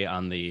play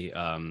on the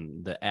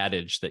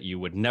adage that you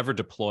would never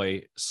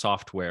deploy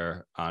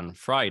software on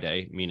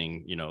Friday,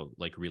 meaning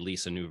like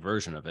release a new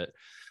version of it,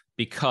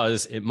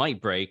 because it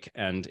might break.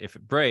 And if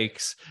it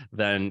breaks,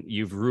 then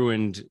you've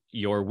ruined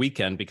your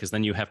weekend, because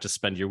then you have to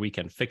spend your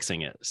weekend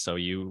fixing it. So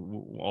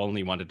you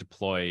only want to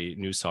deploy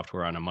new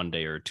software on a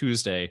Monday or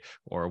Tuesday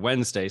or a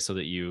Wednesday, so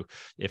that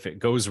if it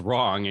goes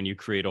wrong and you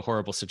create a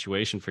horrible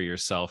situation for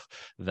yourself,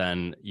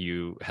 then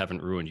you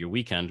haven't ruined your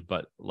weekend.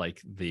 But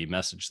like the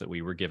message that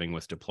we were giving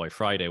with Deploy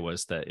Friday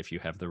was that if you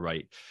have the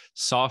right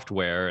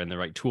software and the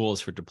right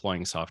tools for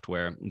deploying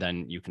software,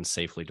 then you can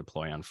safely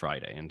deploy on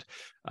Friday. And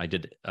I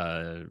did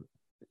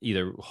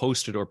either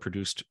hosted or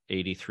produced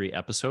 83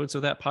 episodes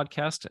of that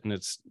podcast, and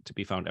it's to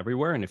be found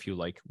everywhere. And if you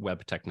like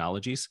web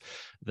technologies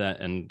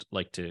and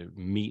like to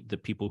meet the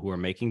people who are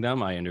making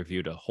them, I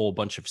interviewed a whole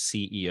bunch of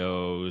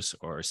CEOs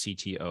or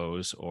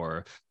CTOs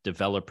or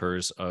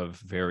developers of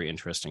very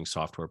interesting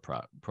software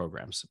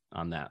programs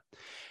on that.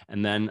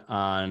 And then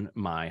on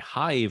my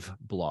Hive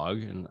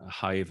blog, and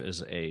Hive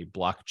is a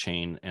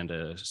blockchain and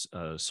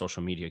a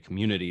social media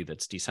community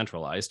that's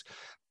decentralized,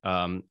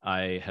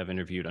 I have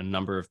interviewed a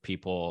number of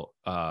people,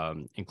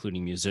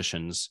 including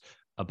musicians,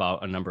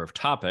 about a number of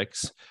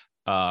topics.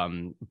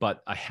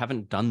 But I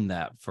haven't done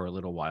that for a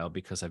little while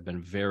because I've been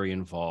very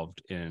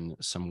involved in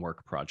some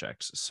work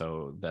projects.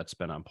 So that's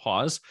been on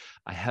pause.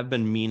 I have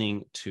been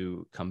meaning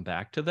to come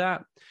back to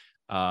that.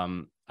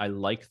 I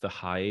like the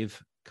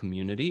Hive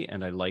community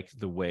and I like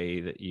the way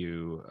that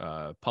you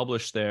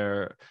publish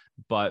there,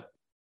 but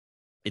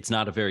it's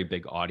not a very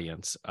big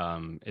audience.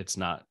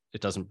 It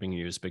doesn't bring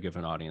you as big of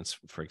an audience,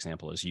 for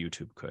example, as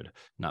YouTube could,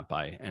 not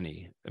by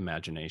any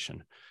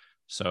imagination.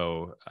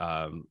 So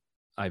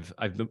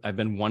I've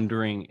been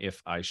wondering if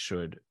I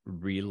should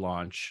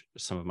relaunch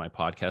some of my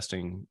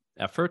podcasting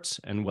efforts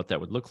and what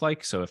that would look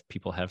like. So if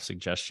people have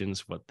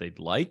suggestions what they'd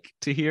like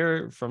to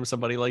hear from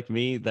somebody like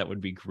me, that would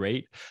be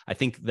great. I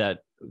think that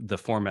the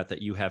format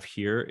that you have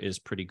here is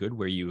pretty good,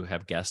 where you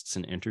have guests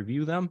and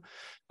interview them.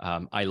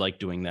 I like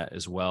doing that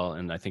as well,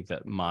 and I think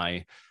that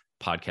my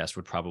podcast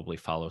would probably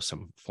follow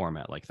some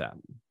format like that.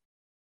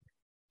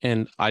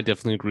 And I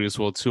definitely agree as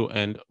well too.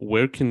 And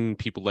where can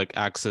people like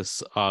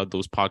access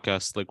those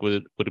podcasts? Like,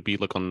 would it be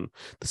like on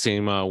the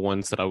same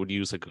ones that I would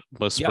use, like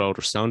Buzzsprout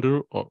or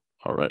Sounder? Or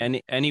all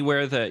right,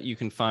 anywhere that you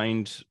can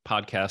find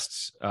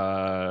podcasts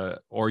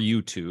or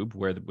YouTube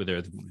where there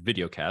are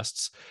video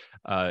casts,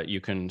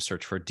 you can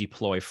search for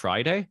TLOY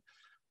Friday,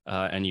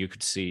 and you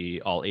could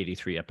see all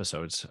 83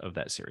 episodes of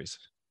that series.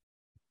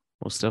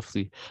 most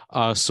definitely.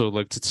 So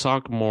like to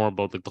talk more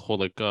about like the whole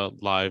like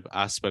live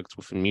aspect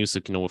within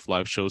music, with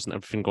live shows and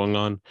everything going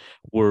on.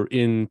 We're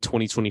in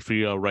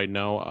 2023 right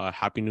now.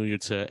 Happy New Year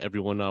to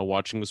everyone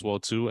watching as well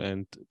too,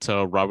 and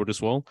to Robert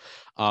as well.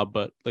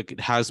 But like it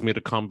has made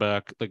a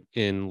comeback like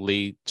in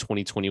late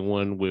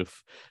 2021 with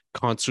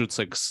concerts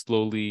like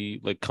slowly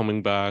like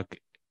coming back,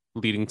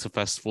 leading to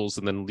festivals,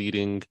 and then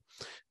leading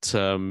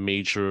to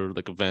major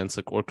like events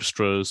like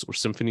orchestras or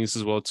symphonies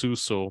as well too.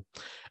 So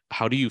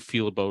how do you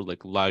feel about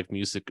like live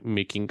music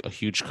making a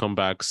huge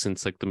comeback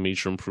since like the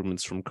major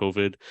improvements from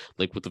COVID,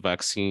 like with the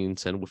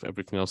vaccines and with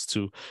everything else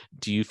too?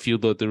 Do you feel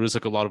that there is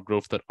like a lot of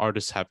growth that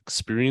artists have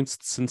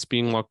experienced since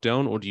being locked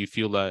down, or do you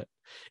feel that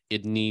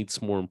it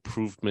needs more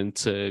improvement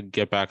to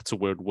get back to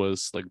where it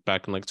was like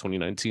back in like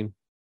 2019?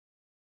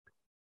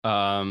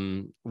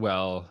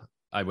 Well,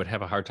 I would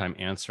have a hard time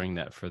answering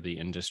that for the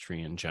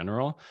industry in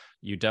general.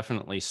 You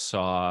definitely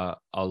saw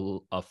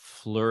a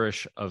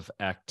flourish of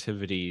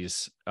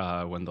activities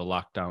when the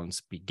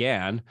lockdowns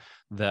began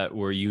that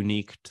were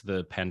unique to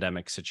the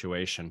pandemic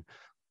situation.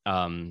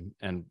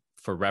 And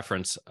for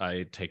reference,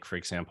 I take, for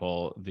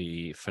example,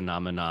 the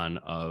phenomenon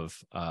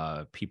of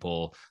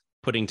people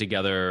putting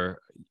together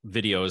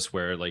videos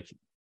where like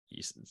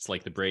it's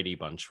like the Brady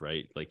Bunch,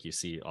 right? Like you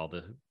see all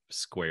the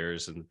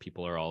squares and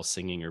people are all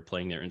singing or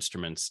playing their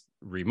instruments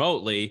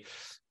remotely,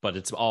 but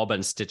it's all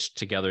been stitched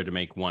together to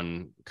make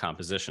one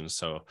composition.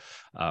 So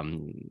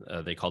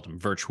they called them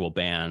virtual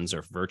bands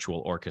or virtual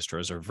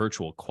orchestras or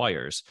virtual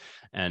choirs.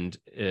 And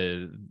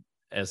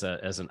as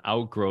an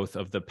outgrowth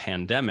of the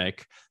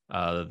pandemic,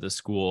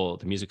 the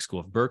music school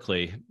of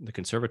Berkeley, the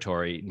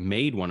conservatory,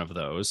 made one of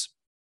those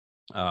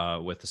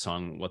with the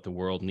song What the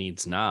World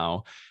Needs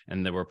Now.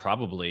 And there were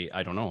probably,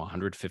 I don't know,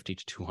 150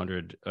 to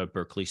 200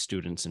 Berkeley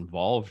students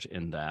involved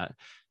in that.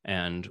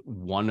 And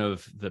one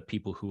of the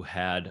people who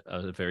had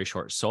a very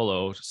short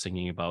solo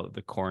singing about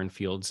the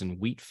cornfields and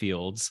wheat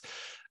fields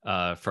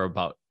for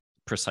about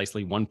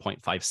precisely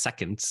 1.5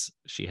 seconds,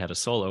 she had a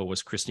solo,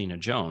 was Christina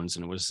Jones.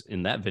 And it was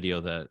in that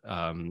video that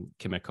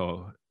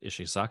Kimiko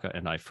Ishizaka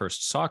and I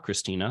first saw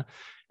Christina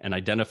and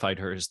identified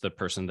her as the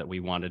person that we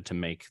wanted to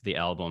make the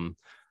album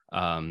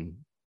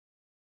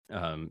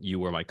You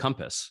Were My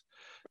Compass.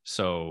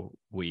 So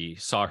we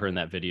saw her in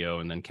that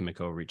video, and then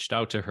Kimiko reached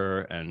out to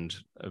her, and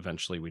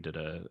eventually we did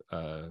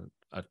a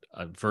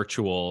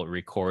virtual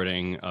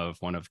recording of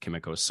one of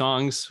Kimiko's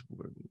songs.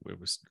 It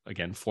was,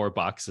 again, 4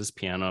 boxes: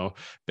 piano,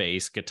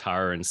 bass,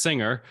 guitar, and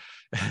singer,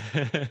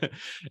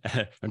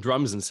 and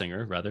drums and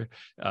singer, rather.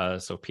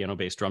 So piano,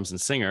 bass, drums,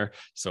 and singer.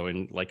 So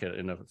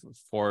in a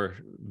 4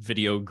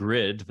 video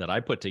grid that I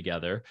put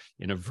together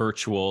in a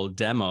virtual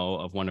demo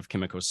of one of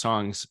Kimiko's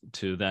songs,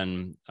 to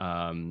then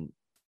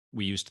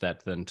we used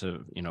that then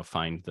to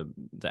find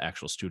the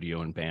actual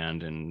studio and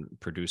band and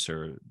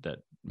producer that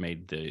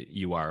made the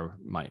You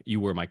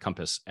Were My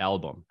Compass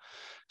album.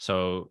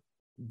 So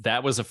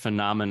that was a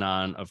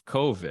phenomenon of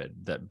COVID,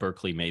 that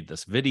Berkeley made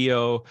this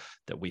video,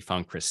 that we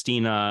found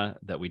Christina,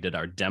 that we did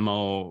our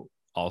demo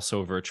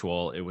also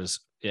virtual.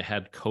 It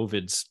had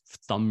COVID's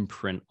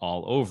thumbprint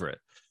all over it.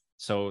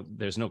 So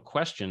there's no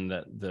question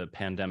that the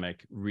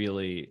pandemic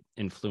really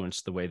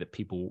influenced the way that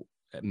people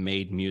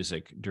made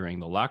music during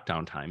the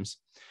lockdown times.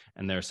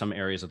 And there are some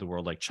areas of the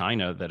world like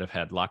China that have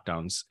had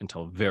lockdowns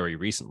until very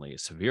recently,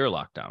 severe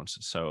lockdowns.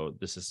 So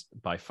this is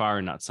by far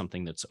not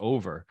something that's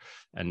over,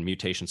 and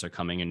mutations are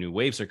coming and new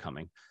waves are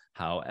coming.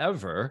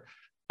 However,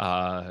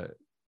 a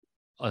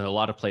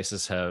lot of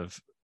places have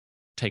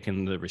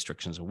taken the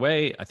restrictions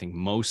away. I think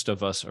most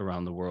of us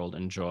around the world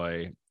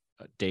enjoy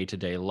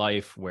day-to-day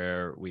life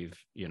where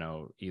we've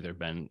either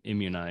been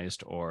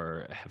immunized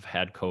or have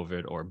had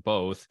COVID or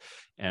both,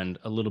 and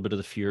a little bit of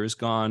the fear is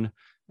gone,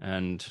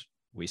 and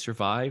we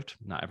survived.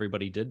 Not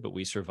everybody did, but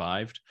we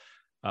survived.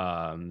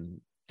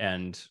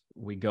 And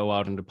we go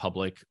out into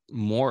public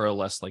more or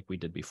less like we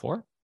did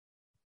before.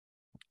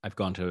 I've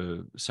gone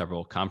to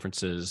several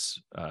conferences,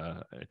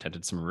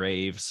 attended some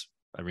raves.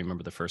 I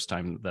remember the first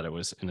time that I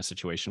was in a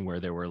situation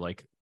where there were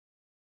like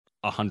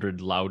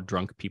 100 loud,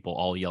 drunk people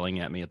all yelling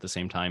at me at the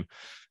same time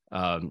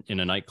in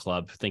a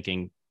nightclub,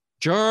 thinking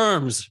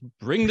germs,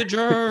 bring the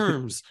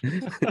germs.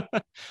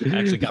 I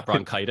actually got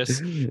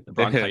bronchitis.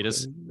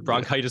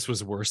 Bronchitis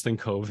was worse than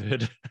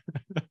COVID.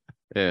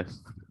 Yeah.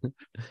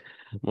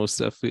 Most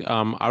definitely.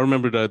 I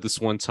remember that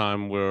this one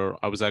time where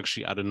I was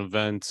actually at an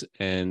event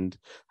and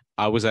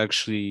I was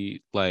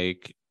actually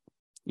like,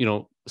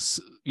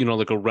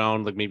 like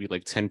around like maybe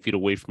like 10 feet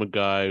away from a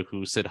guy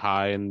who said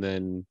hi, and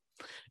then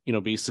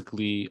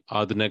basically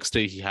the next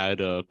day he had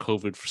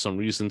COVID for some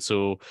reason.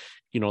 So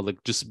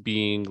like just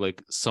being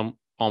like some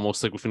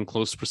almost like within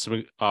close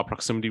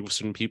proximity with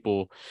certain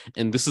people.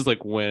 And this is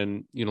like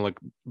when like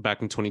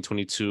back in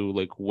 2022,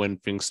 like when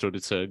things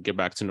started to get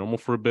back to normal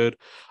for a bit.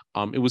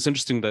 It was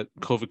interesting that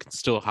COVID can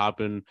still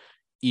happen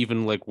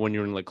even like when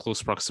you're in like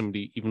close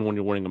proximity, even when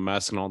you're wearing a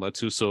mask and all that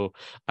too. So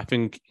I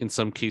think in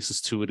some cases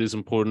too, it is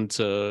important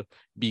to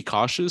be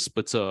cautious,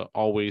 but to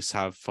always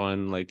have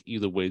fun, like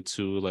either way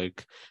to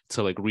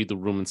read the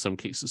room in some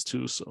cases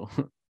too. So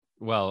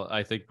well,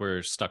 I think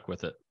we're stuck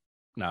with it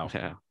now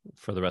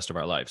for the rest of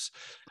our lives.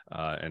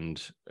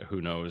 And who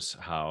knows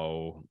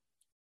how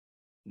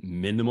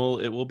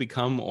minimal it will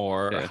become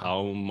or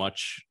how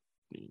much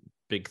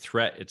big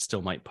threat it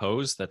still might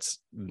pose. That's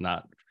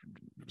not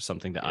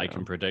something that I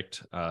can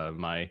predict.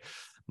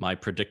 My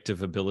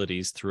predictive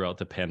abilities throughout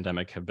the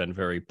pandemic have been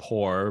very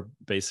poor.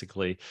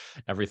 Basically,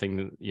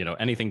 everything,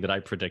 anything that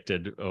I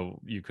predicted,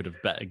 you could have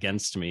bet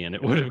against me and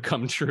it would have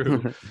come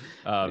true.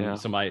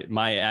 So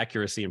my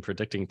accuracy in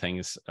predicting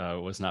things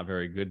was not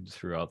very good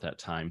throughout that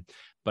time.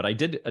 But I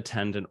did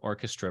attend an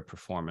orchestra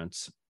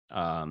performance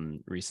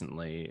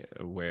recently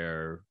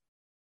where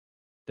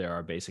there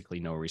are basically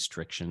no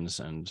restrictions,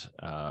 and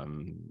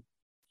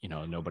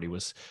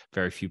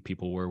very few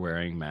people were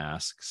wearing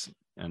masks,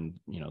 and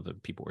the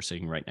people were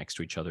sitting right next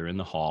to each other in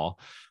the hall,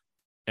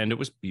 and it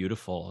was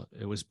beautiful.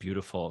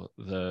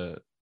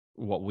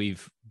 What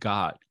we've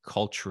got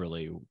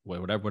culturally,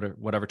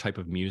 whatever type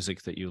of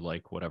music that you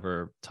like,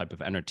 whatever type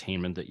of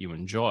entertainment that you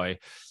enjoy,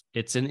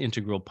 it's an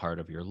integral part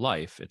of your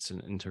life. It's an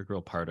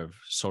integral part of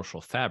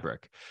social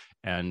fabric,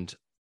 and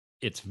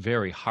it's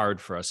very hard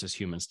for us as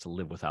humans to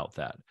live without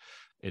that.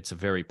 It's a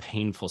very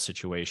painful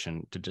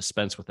situation to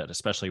dispense with that,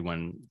 especially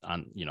when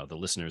the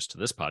listeners to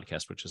this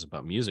podcast, which is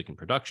about music and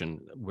production,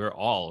 we're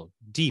all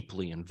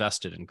deeply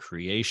invested in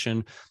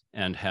creation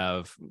and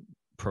have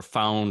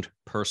profound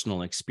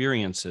personal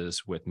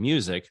experiences with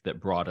music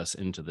that brought us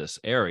into this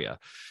area.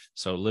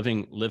 So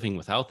living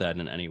without that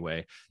in any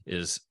way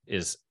is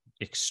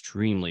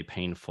extremely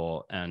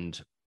painful. And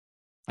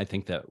I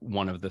think that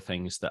one of the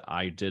things that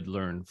I did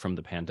learn from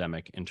the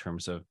pandemic in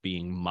terms of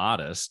being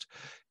modest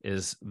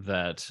is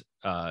that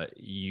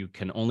you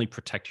can only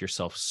protect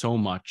yourself so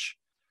much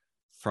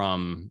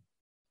from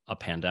a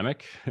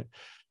pandemic.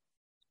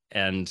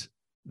 And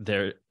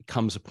there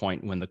comes a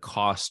point when the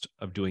cost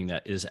of doing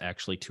that is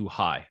actually too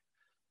high.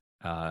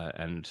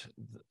 And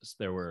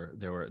there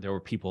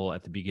were people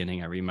at the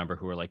beginning, I remember,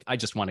 who were like, I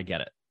just want to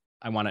get it.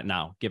 I want it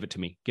now. Give it to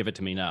me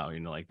now.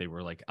 Like they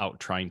were like out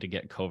trying to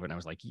get COVID. And I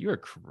was like, you're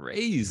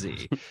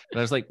crazy. And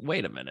I was like,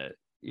 wait a minute.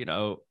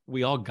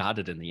 We all got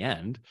it in the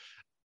end.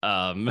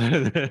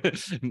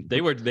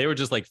 They were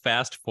just like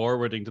fast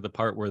forwarding to the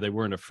part where they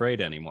weren't afraid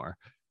anymore.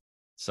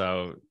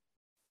 So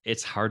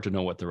it's hard to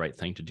know what the right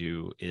thing to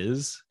do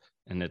is.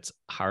 And it's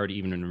hard,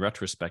 even in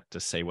retrospect,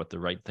 to say what the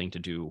right thing to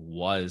do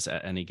was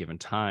at any given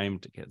time,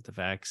 to get the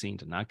vaccine,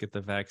 to not get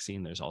the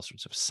vaccine. There's all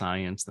sorts of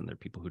science. Then there are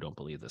people who don't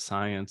believe the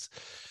science.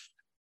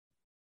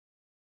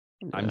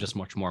 I'm just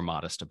much more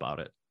modest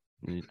about it.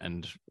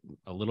 And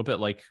a little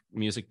bit like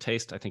music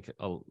taste, I think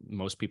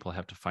most people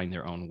have to find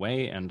their own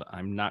way. And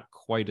I'm not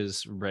quite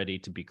as ready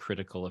to be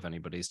critical of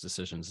anybody's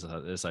decisions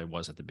as I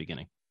was at the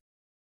beginning.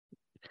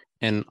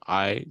 And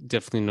I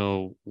definitely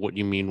know what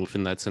you mean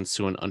within that sense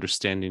too, and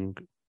understanding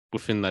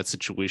within that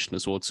situation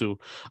as well too.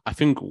 I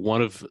think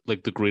one of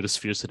like the greatest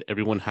fears that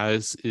everyone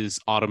has is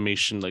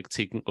automation like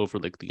taking over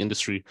like the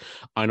industry.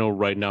 I know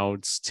right now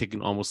it's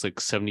taking almost like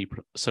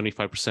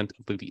 75% of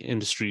like the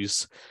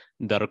industries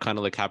that are kind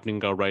of like happening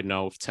right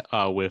now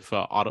with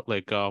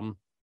automobile,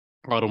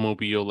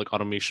 like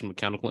automation,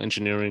 mechanical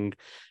engineering,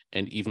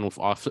 and even with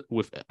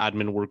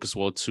admin work as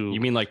well too. You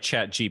mean like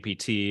Chat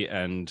GPT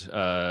and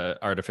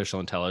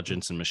artificial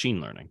intelligence and machine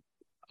learning?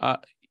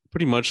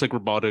 Pretty much like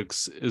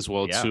robotics as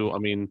well too. I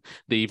mean,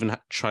 they even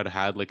try to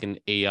have like an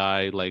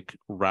AI like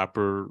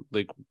rapper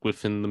like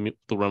within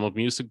the realm of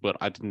music, but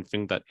I didn't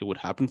think that it would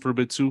happen for a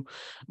bit too.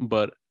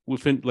 But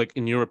within, like,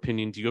 in your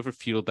opinion, do you ever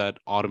feel that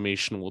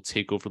automation will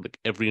take over like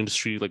every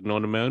industry like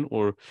known to man,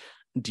 or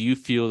do you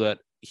feel that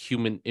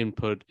human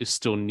input is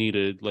still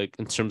needed, like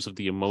in terms of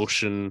the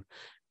emotion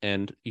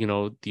and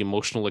the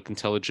emotional like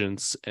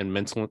intelligence and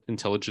mental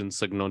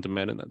intelligence like known to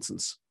man in that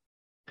sense?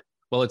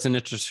 Well, it's an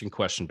interesting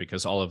question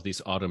because all of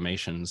these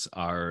automations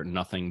are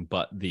nothing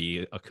but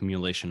the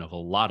accumulation of a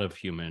lot of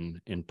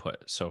human input.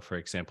 So, for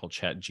example,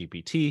 Chat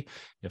GPT,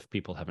 if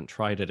people haven't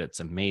tried it, it's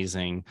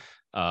amazing.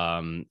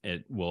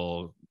 It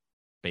will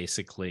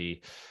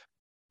basically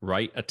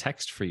write a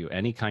text for you,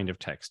 any kind of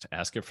text.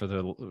 Ask it for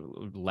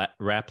the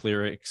rap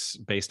lyrics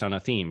based on a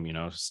theme.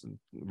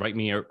 Write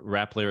me a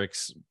rap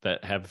lyrics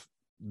that have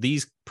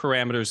these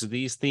parameters,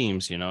 these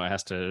themes. It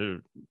has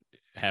to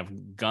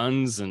have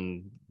guns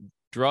and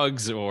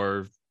drugs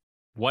or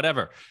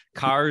whatever,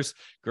 cars,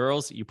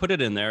 girls. You put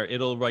it in there,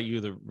 it'll write you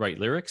the right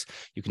lyrics.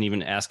 You can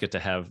even ask it to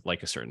have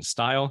like a certain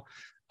style.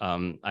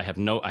 I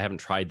haven't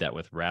tried that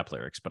with rap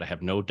lyrics, but I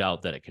have no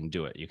doubt that it can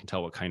do it. You can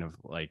tell what kind of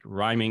like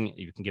rhyming.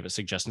 You can give it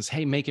suggestions.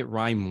 Hey, make it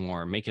rhyme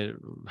more, make it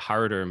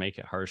harder, make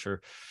it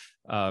harsher.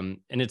 And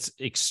it's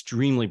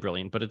extremely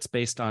brilliant, but it's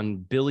based on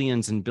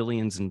billions and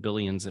billions and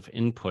billions of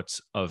inputs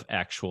of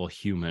actual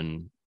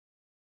human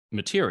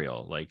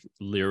material, like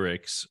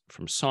lyrics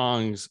from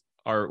songs,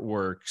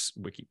 artworks,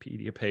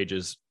 Wikipedia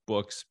pages,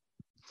 books.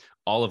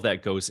 All of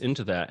that goes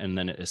into that, and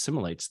then it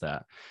assimilates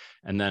that.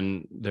 And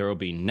then there will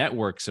be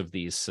networks of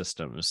these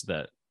systems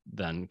that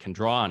then can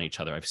draw on each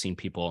other. I've seen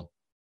people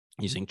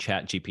using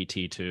Chat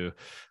GPT to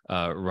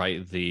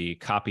write the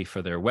copy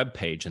for their web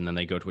page, and then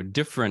they go to a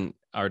different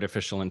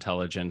artificial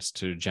intelligence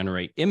to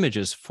generate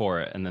images for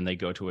it, and then they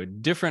go to a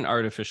different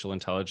artificial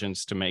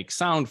intelligence to make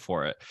sound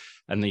for it.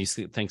 And these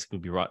things can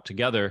be brought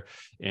together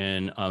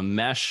in a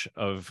mesh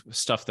of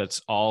stuff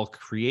that's all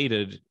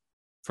created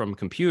from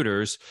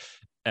computers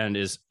and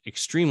is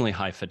extremely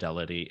high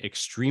fidelity,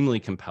 extremely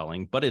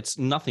compelling, but it's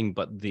nothing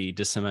but the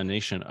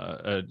distillation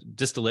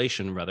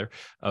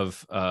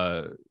of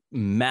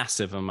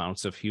massive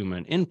amounts of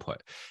human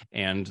input.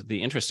 And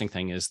the interesting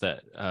thing is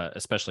that,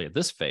 especially at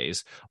this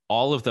phase,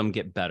 all of them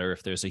get better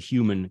if there's a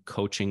human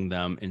coaching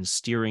them and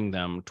steering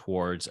them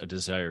towards a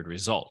desired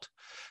result.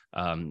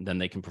 Then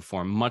they can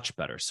perform much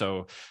better.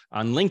 So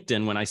on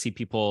LinkedIn, when I see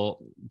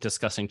people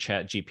discussing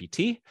Chat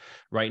GPT,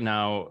 right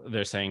now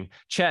they're saying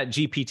Chat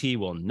GPT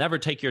will never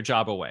take your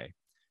job away,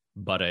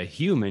 but a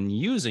human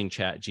using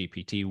Chat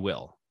GPT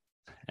will.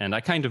 And I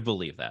kind of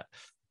believe that.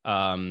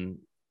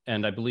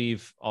 And I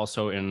believe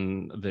also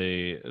in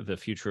the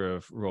future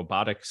of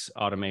robotics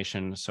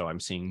automation. So I'm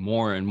seeing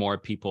more and more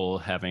people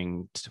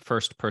having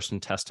first-person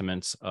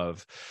testaments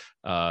of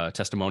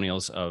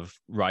testimonials of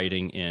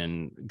riding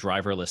in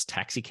driverless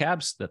taxi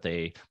cabs that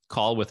they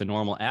call with a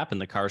normal app, and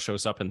the car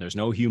shows up and there's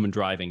no human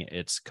driving.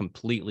 It's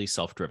completely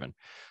self-driven.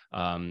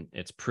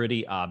 It's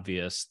pretty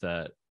obvious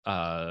that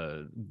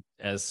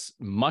as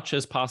much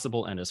as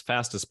possible and as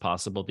fast as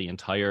possible, the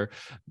entire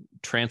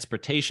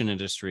transportation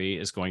industry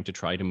is going to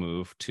try to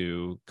move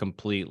to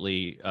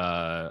completely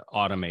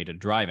automated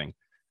driving.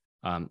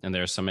 And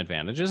there are some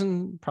advantages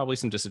and probably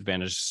some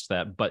disadvantages to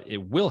that, but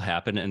it will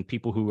happen. And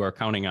people who are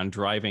counting on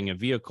driving a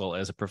vehicle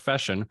as a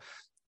profession,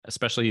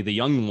 especially the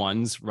young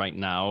ones right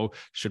now,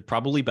 should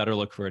probably better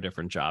look for a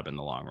different job in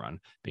the long run,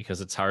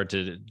 because it's hard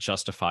to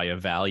justify a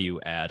value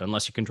add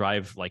unless you can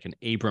drive like an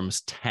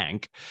Abrams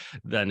tank.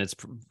 Then it's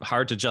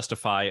hard to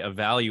justify a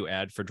value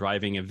add for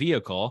driving a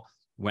vehicle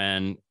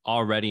when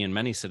already in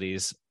many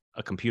cities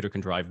a computer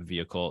can drive a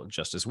vehicle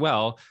just as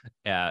well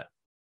at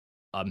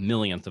a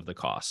millionth of the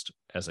cost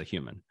as a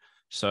human.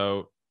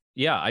 So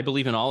yeah, I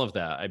believe in all of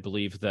that. I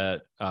believe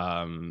that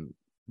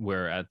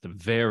we're at the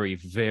very,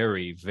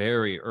 very,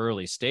 very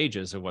early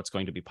stages of what's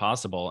going to be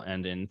possible.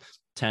 And in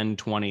 10,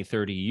 20,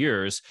 30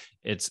 years,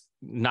 it's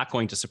not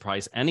going to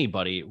surprise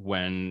anybody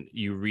when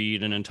you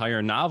read an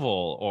entire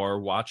novel or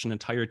watch an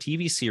entire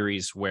TV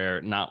series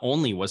where not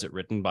only was it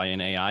written by an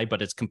AI,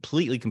 but it's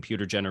completely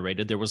computer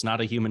generated. There was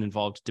not a human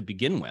involved to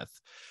begin with.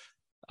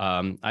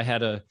 I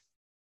had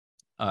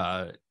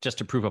just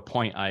to prove a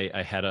point,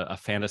 I had a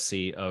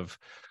fantasy of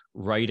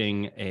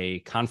writing a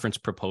conference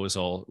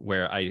proposal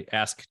where I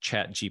ask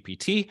Chat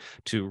GPT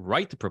to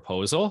write the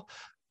proposal.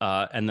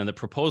 And then the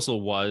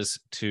proposal was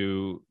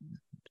to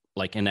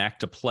like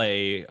enact a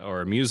play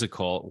or a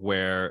musical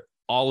where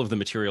all of the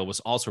material was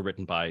also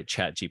written by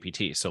Chat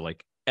GPT. So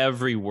like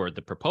every word,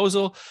 the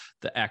proposal,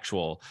 the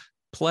actual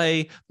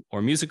play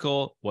or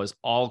musical was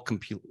all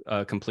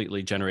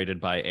completely generated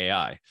by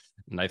AI.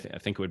 And I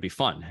think it would be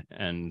fun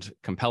and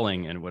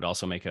compelling, and would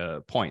also make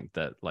a point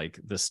that like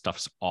this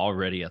stuff's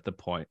already at the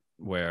point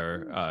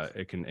where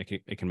it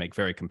can make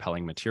very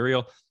compelling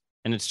material,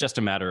 and it's just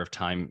a matter of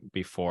time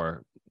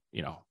before,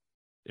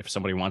 if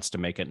somebody wants to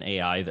make an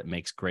AI that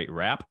makes great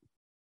rap,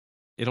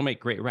 it'll make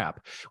great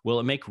rap.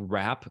 Will it make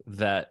rap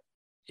that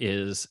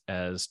is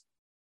as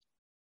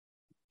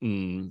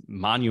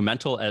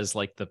monumental as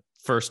like the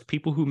first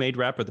people who made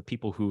rap, or the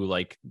people who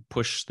like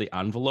push the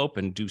envelope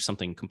and do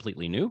something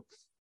completely new?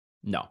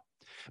 No,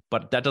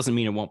 but that doesn't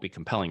mean it won't be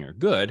compelling or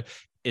good.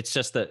 It's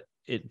just that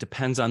it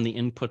depends on the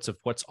inputs of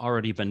what's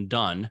already been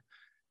done,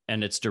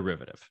 and it's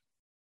derivative.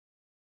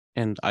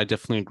 And I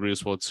definitely agree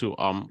as well too.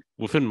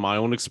 Within my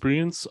own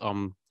experience,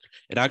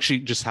 it actually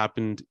just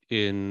happened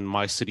in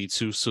my city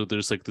too. So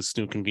there's like this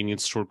new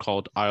convenience store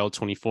called Aisle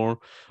 24,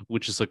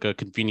 which is like a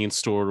convenience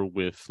store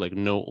with like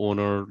no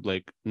owner,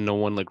 like no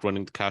one like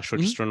running the cash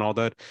register and all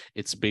that.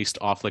 It's based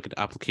off like an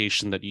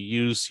application that you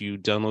use. You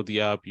download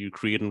the app, you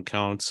create an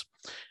account,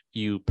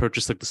 you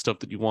purchase like the stuff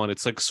that you want.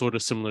 It's like sort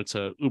of similar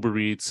to Uber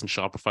Eats and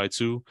Shopify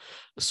too.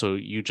 So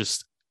you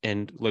just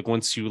And like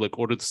once you like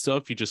order the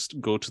stuff, you just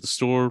go to the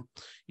store,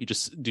 you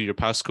just do your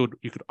passcode.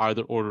 You could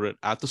either order it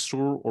at the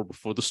store or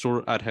before the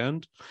store at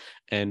hand,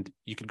 and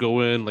you could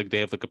go in, like they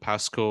have like a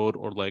passcode,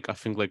 or like I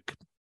think like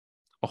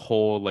a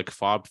whole like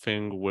fob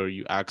thing where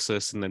you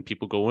access and then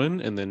people go in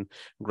and then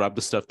grab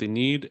the stuff they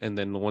need, and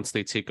then once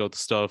they take out the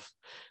stuff,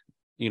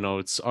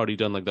 it's already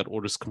done, like that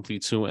order's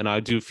complete too. And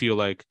I do feel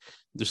like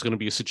there's going to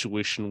be a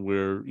situation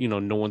where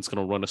no one's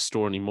going to run a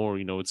store anymore.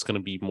 It's going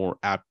to be more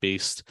app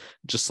based,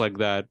 just like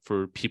that,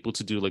 for people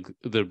to do like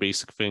their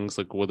basic things,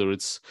 like whether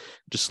it's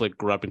just like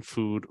grabbing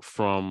food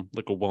from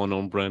like a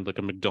well-known brand like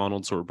a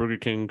McDonald's or a Burger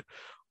King,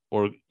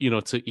 or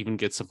to even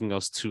get something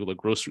else too, like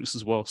groceries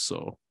as well.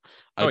 So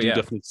I do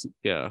definitely see,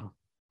 yeah.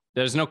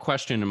 There's no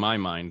question in my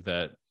mind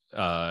that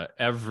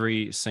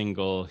every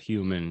single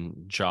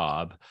human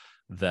job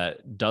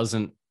that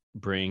doesn't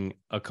bring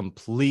a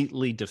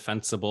completely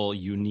defensible,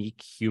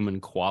 unique human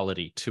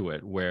quality to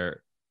it,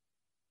 where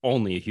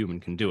only a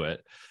human can do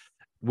it,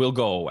 will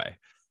go away.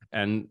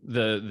 And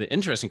the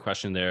interesting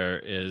question there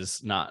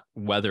is not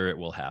whether it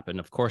will happen.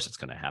 Of course it's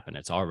going to happen.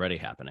 It's already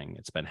happening.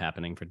 It's been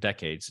happening for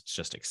decades. It's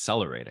just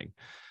accelerating.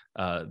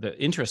 The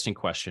interesting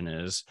question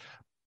is,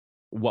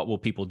 what will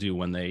people do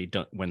when they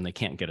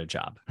can't get a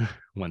job,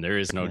 when there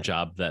is no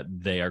job that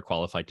they are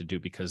qualified to do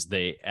because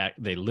they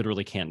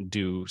literally can't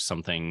do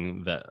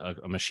something that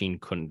a machine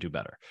couldn't do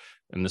better?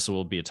 And this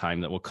will be a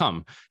time that will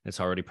come. It's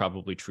already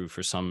probably true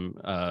for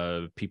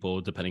some people,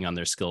 depending on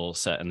their skill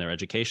set and their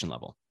education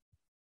level.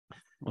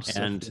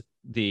 And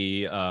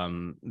the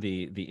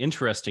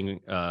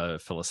interesting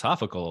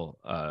philosophical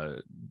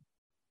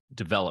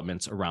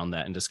developments around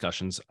that and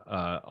discussions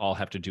all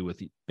have to do with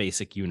the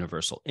basic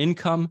universal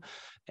income.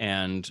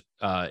 And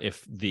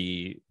if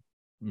the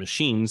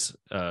machines,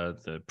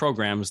 the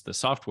programs, the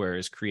software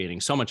is creating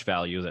so much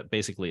value that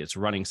basically it's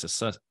running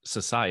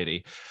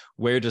society,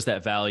 where does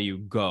that value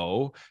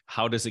go?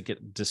 How does it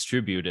get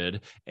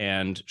distributed?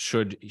 And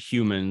should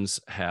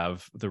humans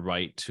have the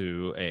right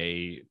to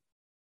a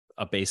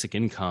basic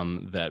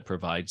income that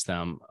provides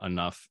them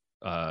enough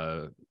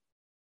of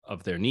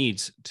their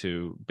needs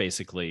to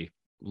basically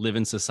live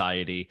in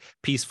society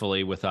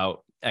peacefully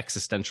without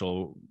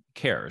existential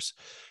cares?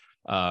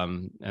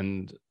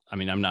 And I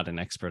mean, I'm not an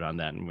expert on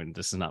that, and when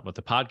this is not what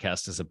the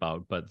podcast is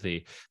about, but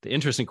the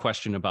interesting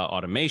question about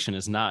automation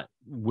is not,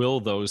 will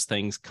those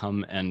things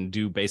come and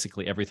do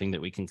basically everything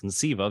that we can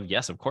conceive of?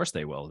 Yes, of course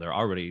they will. They're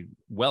already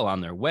well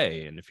on their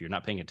way. And if you're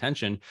not paying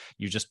attention,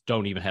 you just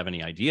don't even have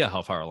any idea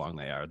how far along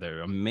they are.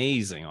 They're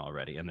amazing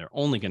already, and they're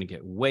only going to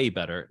get way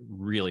better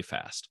really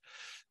fast.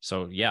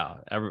 So yeah,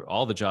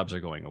 all the jobs are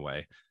going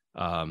away.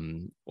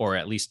 Or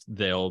at least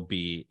they'll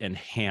be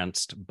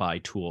enhanced by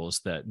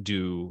tools that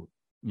do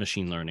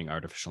machine learning,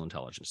 artificial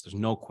intelligence. There's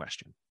no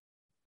question.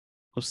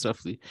 Most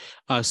definitely.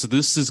 So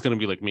this is going to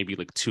be like maybe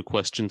like two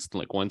questions in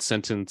like one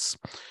sentence.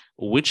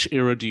 Which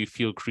era do you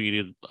feel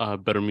created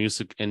better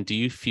music, and do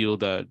you feel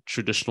that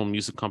traditional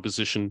music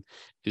composition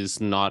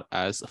is not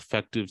as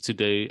effective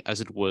today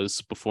as it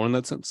was before in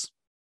that sense?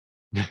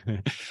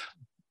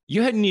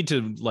 You need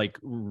to like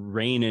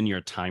rein in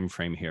your time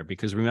frame here,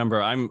 because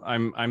remember,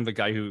 I'm the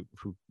guy who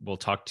will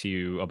talk to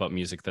you about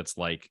music that's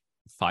like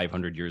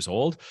 500 years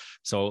old.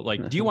 So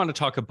like, do you want to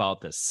talk about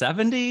the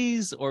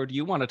 70s, or do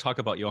you want to talk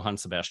about Johann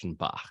Sebastian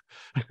Bach?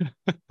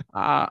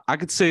 I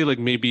could say like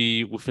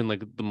maybe within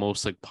like the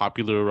most like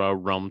popular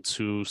realm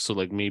too. So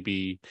like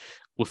maybe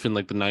within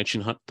like the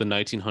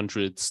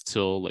 1900s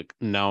till like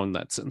now in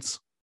that sense.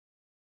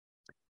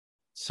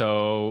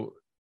 So,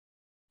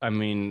 I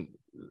mean,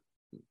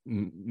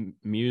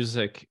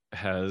 music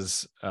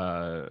has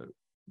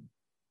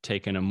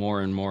taken a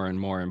more and more and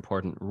more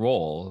important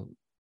role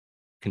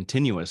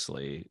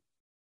continuously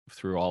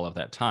through all of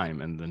that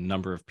time, and the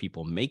number of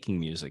people making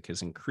music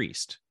has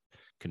increased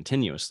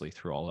continuously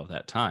through all of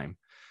that time,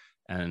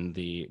 and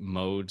the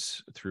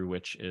modes through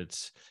which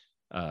it's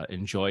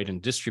enjoyed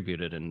and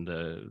distributed, and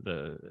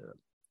the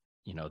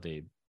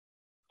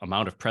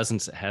amount of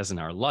presence it has in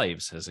our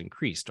lives has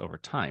increased over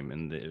time.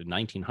 In the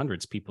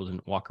 1900s, people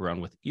didn't walk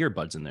around with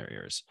earbuds in their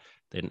ears.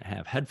 They didn't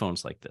have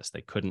headphones like this.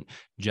 They couldn't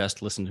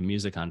just listen to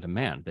music on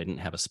demand. They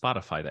didn't have a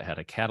Spotify that had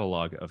a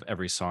catalog of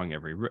every song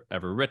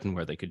ever written,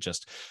 where they could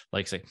just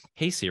like say,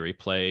 "Hey Siri,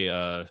 play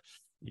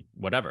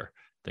whatever."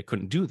 They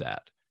couldn't do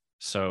that.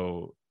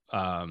 So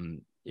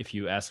if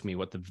you ask me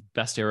what the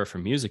best era for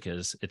music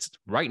is, it's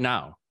right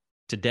now.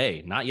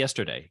 Today, not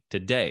yesterday,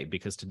 today,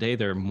 because today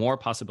there are more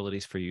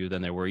possibilities for you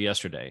than there were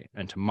yesterday.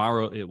 And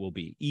tomorrow it will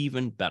be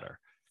even better.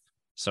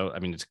 So, I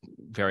mean, it's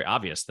very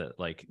obvious that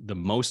like the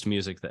most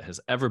music that has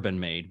ever been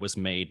made was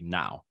made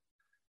now.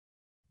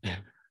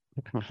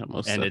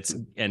 and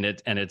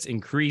it's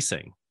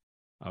increasing.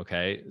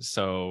 Okay.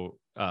 So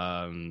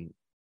in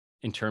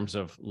terms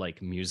of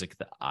like music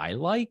that I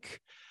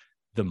like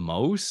the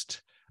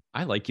most,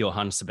 I like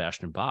Johann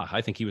Sebastian Bach.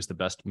 I think he was the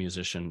best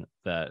musician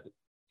that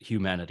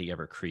humanity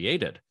ever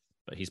created,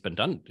 but he's been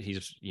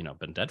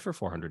dead for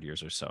 400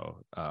 years or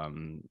so.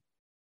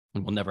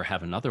 And we'll never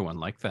have another one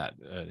like that.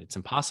 It's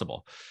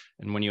impossible.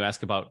 And when you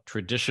ask about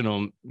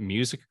traditional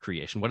music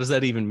creation, what does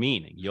that even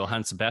mean?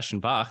 Johann Sebastian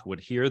Bach would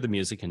hear the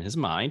music in his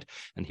mind,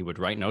 and he would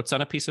write notes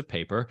on a piece of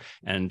paper.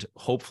 And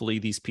hopefully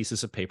these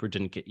pieces of paper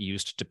didn't get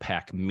used to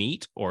pack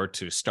meat or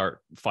to start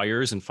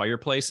fires in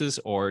fireplaces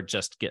or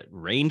just get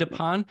rained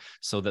upon,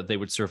 so that they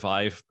would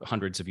survive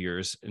hundreds of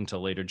years into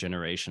later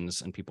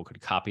generations and people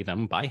could copy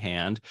them by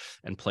hand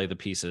and play the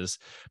pieces.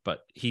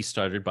 But he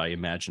started by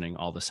imagining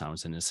all the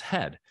sounds in his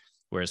head.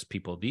 Whereas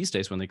people these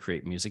days, when they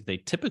create music, they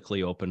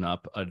typically open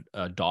up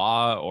a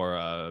DAW or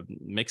a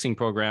mixing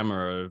program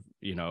or a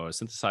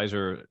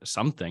synthesizer,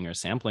 something, or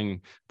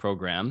sampling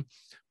program,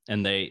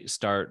 and they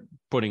start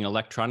putting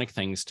electronic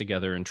things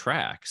together in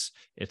tracks.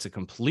 It's a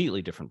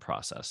completely different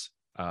process.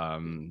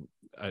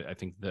 I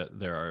think that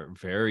there are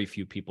very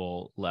few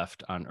people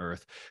left on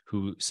Earth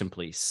who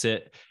simply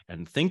sit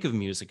and think of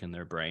music in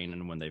their brain,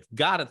 and when they've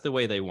got it the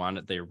way they want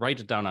it, they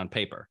write it down on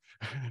paper.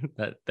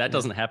 that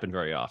doesn't happen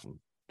very often.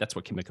 That's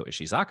what Kimiko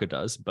Ishizaka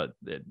does, but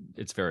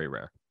it's very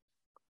rare.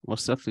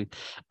 Most definitely.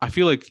 I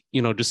feel like,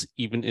 just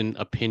even in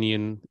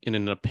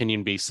an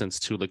opinion-based sense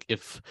too, like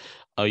if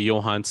a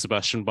Johann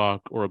Sebastian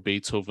Bach or a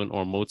Beethoven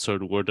or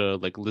Mozart were to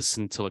like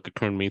listen to like a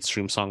current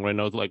mainstream song right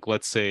now, like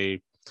let's say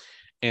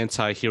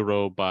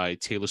Anti-Hero by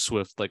Taylor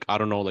Swift, like I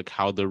don't know like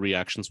how the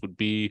reactions would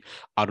be.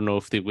 I don't know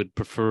if they would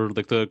prefer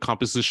like the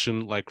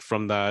composition like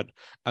from that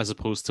as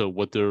opposed to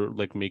what they're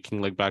like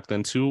making like back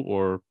then too,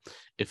 or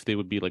if they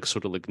would be like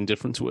sort of like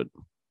indifferent to it.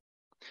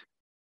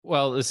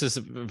 Well, this is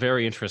a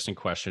very interesting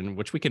question,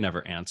 which we can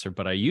never answer,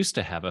 but I used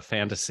to have a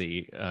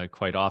fantasy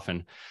quite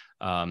often.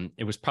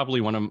 It was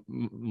probably one of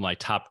my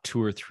top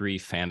 2 or 3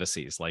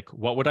 fantasies. Like,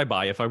 what would I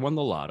buy if I won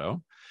the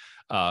lotto?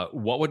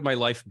 What would my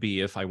life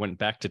be if I went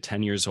back to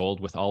 10 years old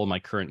with all of my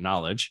current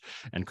knowledge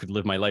and could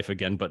live my life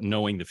again, but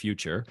knowing the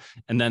future?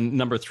 And then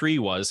number 3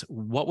 was,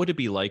 what would it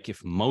be like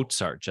if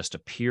Mozart just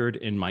appeared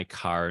in my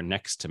car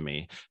next to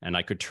me and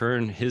I could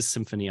turn his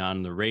symphony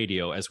on the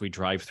radio as we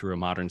drive through a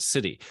modern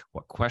city?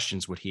 What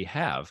questions would he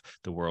have?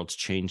 The world's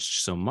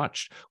changed so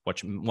much.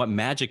 What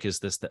magic is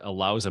this that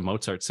allows a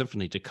Mozart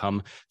symphony to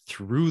come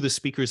through the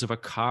speakers of a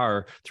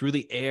car, through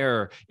the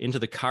air, into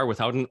the car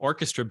without an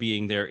orchestra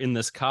being there in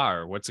this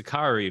car? What's a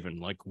car even?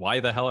 Like, why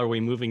the hell are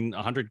we moving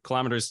 100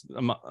 kilometers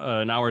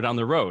an hour down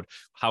the road?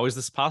 How is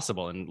this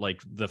possible? And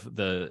like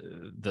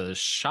the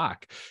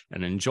shock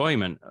and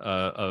enjoyment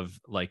of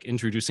like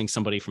introducing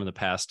somebody from the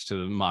past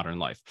to modern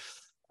life.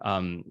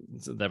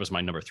 So that was my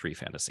number 3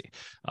 fantasy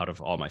out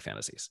of all my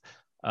fantasies.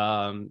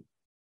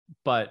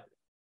 But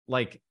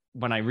like,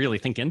 when I really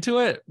think into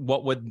it,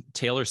 what would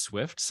Taylor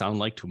Swift sound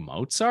like to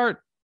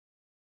Mozart?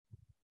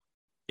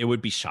 It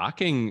would be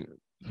shocking.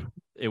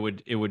 It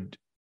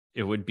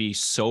would be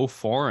so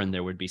foreign.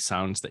 There would be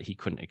sounds that he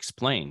couldn't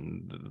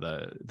explain.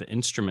 The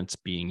instruments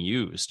being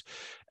used,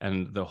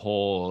 and the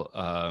whole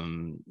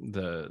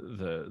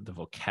the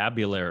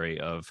vocabulary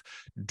of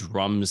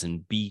drums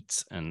and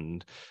beats,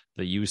 and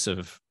the use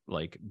of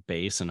like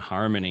bass and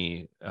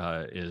harmony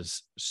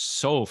is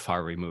so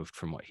far removed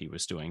from what he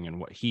was doing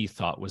and what he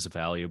thought was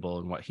valuable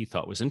and what he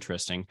thought was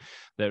interesting,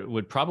 that it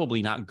would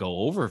probably not go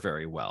over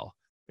very well.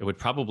 It would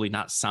probably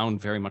not sound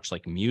very much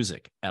like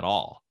music at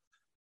all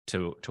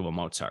to a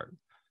Mozart.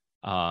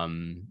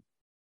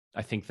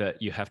 I think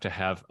that you have to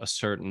have a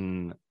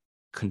certain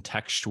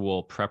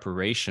contextual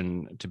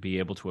preparation to be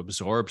able to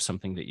absorb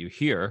something that you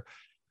hear.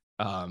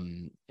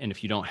 And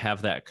if you don't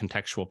have that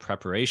contextual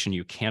preparation,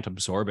 you can't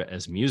absorb it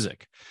as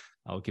music.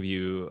 I'll give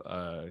you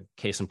a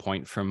case in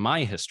point from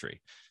my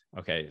history.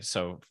 Okay,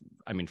 so,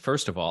 I mean,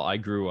 first of all, I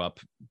grew up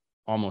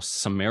almost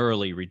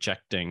summarily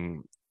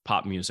rejecting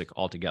pop music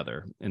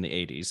altogether in the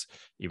 80s,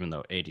 even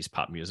though 80s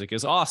pop music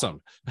is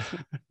awesome.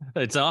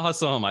 It's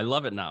awesome. I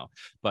love it now.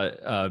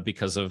 But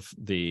because of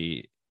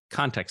the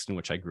context in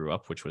which I grew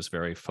up, which was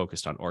very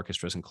focused on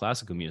orchestras and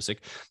classical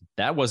music,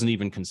 that wasn't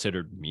even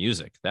considered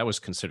music. That was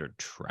considered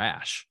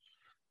trash.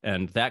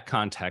 And that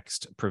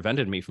context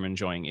prevented me from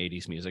enjoying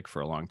 80s music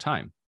for a long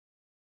time.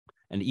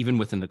 And even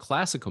within the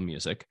classical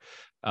music,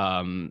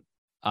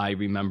 I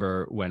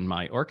remember when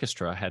my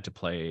orchestra had to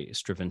play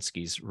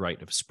Stravinsky's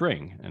Rite of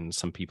Spring, and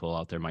some people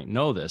out there might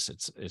know this.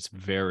 It's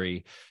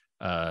very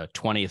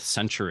 20th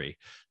century,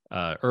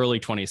 early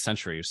 20th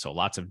century. So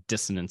lots of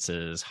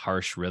dissonances,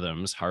 harsh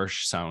rhythms,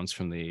 harsh sounds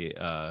from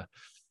the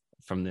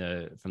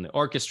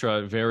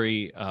orchestra.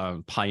 Very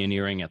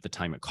pioneering at the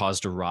time. It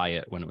caused a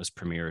riot when it was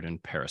premiered in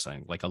Paris,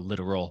 like a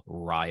literal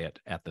riot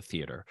at the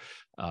theater,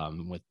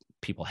 with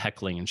people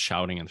heckling and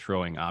shouting and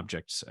throwing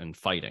objects and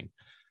fighting.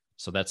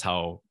 So that's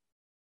how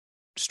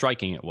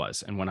striking it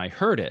was. And when I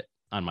heard it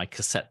on my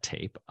cassette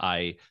tape,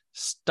 I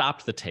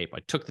stopped the tape. I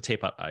took the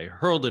tape out, I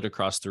hurled it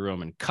across the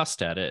room and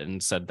cussed at it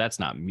and said, "That's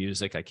not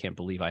music. I can't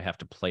believe I have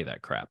to play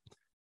that crap."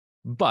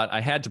 But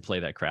I had to play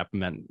that crap,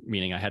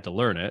 meaning I had to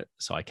learn it.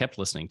 So I kept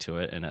listening to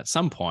it. And at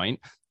some point,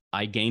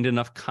 I gained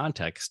enough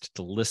context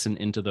to listen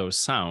into those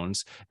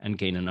sounds and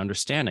gain an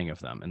understanding of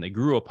them. And they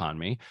grew upon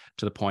me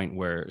to the point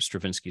where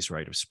Stravinsky's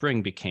Rite of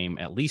Spring became,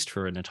 at least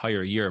for an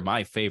entire year,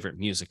 my favorite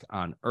music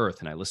on earth.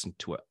 And I listened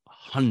to it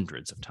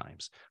hundreds of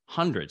times,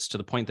 hundreds, to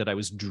the point that I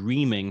was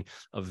dreaming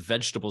of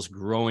vegetables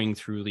growing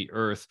through the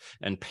earth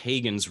and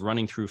pagans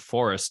running through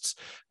forests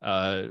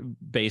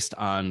based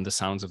on the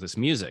sounds of this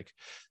music.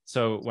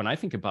 So when I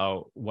think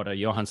about what a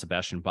Johann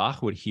Sebastian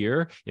Bach would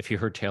hear if he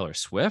heard Taylor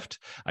Swift,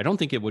 I don't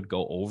think it would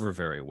go over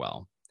very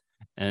well.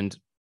 And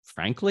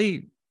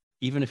frankly,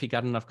 even if he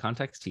got enough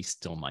context, he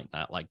still might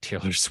not like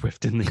Taylor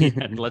Swift in the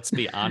end. Let's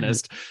be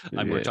honest.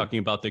 We're talking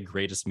about the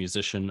greatest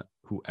musician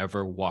who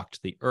ever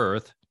walked the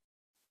earth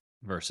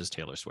versus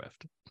Taylor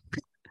Swift.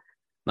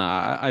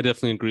 Nah, I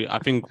definitely agree. I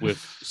think with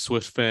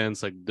Swift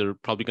fans, like they're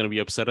probably gonna be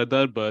upset at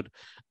that, but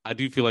I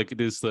do feel like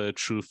it is the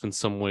truth in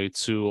some way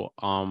too.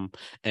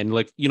 And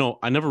like, you know,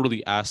 I never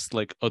really asked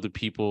like other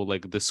people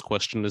like this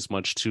question as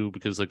much too,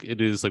 because like it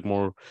is like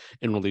more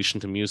in relation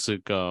to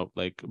music,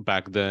 like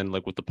back then,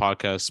 like with the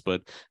podcast,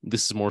 but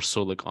this is more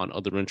so like on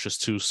other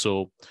interests too.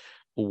 So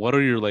what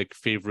are your like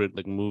favorite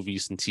like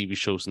movies and TV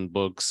shows and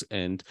books?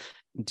 And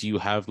do you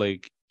have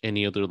like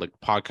any other like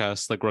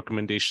podcasts like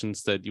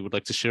recommendations that you would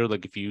like to share,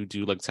 like if you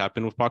do like tap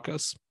in with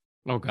podcasts?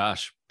 Oh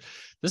gosh,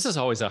 this is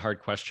always a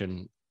hard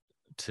question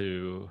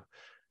to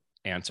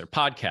answer.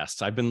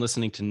 Podcasts, I've been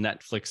listening to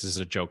Netflix as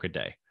a joke a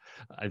day.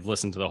 I've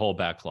listened to the whole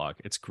backlog.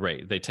 It's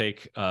great. They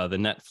take the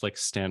Netflix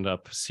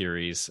stand-up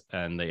series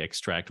and they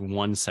extract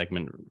one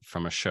segment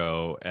from a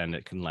show, and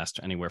it can last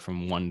anywhere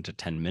from 1 to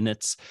 10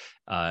 minutes.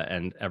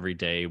 And every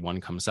day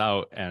one comes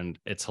out, and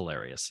it's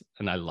hilarious,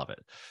 and I love it.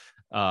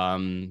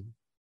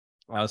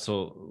 I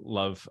also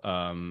love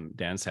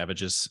Dan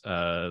Savage's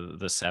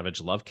The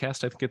Savage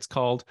Lovecast, I think it's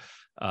called,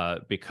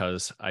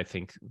 because I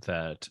think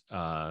that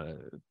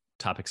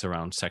topics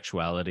around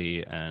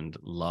sexuality and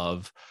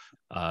love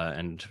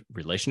and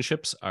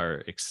relationships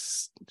are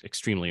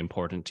extremely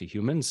important to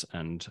humans.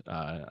 And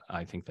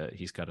I think that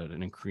he's got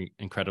an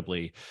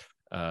incredibly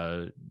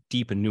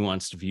deep and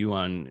nuanced view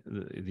on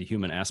the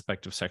human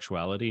aspect of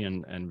sexuality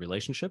and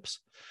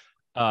relationships.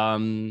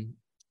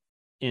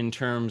 In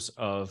terms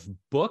of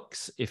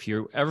books, if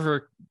you're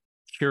ever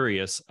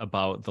curious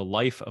about the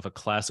life of a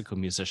classical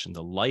musician,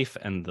 the life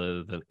and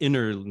the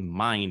inner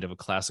mind of a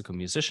classical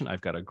musician,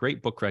 I've got a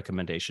great book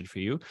recommendation for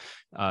you.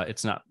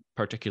 It's not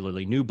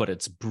particularly new, but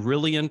it's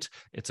brilliant.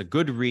 It's a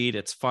good read.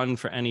 It's fun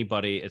for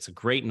anybody. It's a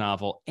great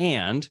novel.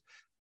 And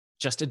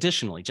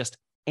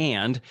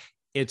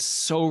it's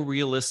so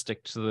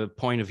realistic to the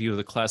point of view of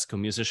the classical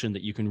musician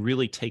that you can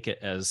really take it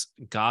as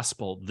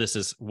gospel. This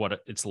is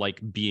what it's like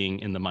being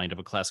in the mind of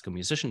a classical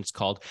musician. It's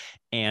called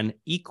An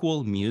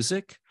Equal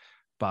Music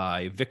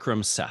by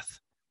Vikram Seth.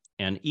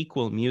 An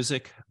Equal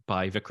Music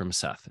by Vikram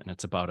Seth. And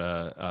it's about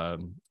a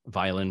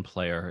violin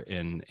player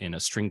in a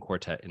string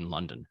quartet in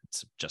London.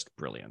 It's just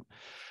brilliant.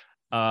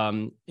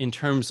 In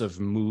terms of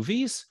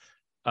movies,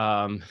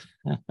 I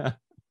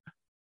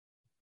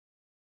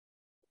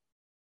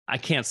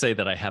can't say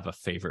that I have a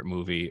favorite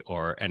movie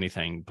or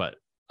anything, but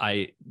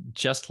I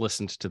just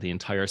listened to the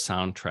entire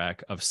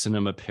soundtrack of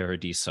Cinema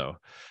Paradiso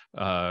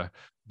by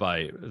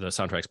the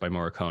soundtracks by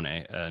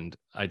Morricone. And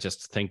I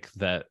just think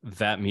that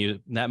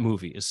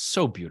movie is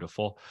so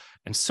beautiful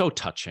and so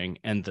touching.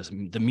 And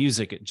the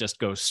music, it just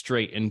goes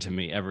straight into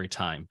me every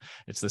time.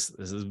 It's this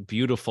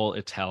beautiful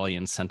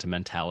Italian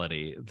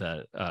sentimentality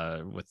that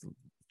with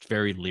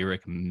very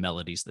lyric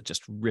melodies that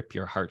just rip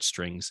your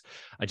heartstrings.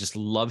 I just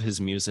love his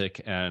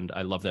music and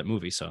I love that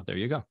movie. So there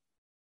you go.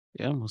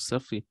 Yeah, most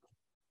definitely.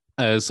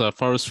 As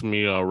far as for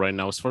me right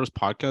now, as far as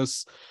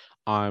podcasts,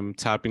 I'm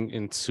tapping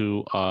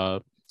into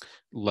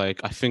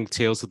like I think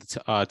Tales of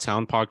the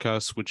Town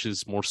podcast, which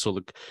is more so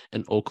like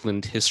an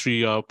Oakland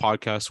history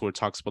podcast where it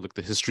talks about like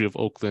the history of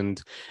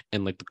Oakland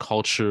and like the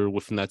culture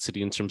within that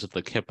city in terms of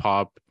like hip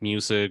hop,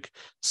 music,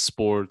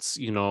 sports,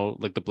 you know,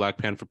 like the Black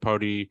Panther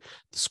Party,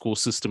 the school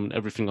system, and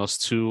everything else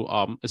too.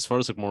 As far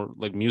as like more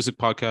like music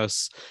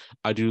podcasts,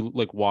 I do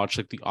like watch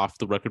like the Off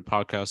the Record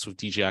podcast with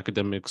DJ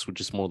Academics,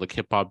 which is more like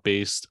hip hop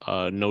based.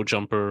 No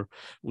Jumper,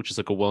 which is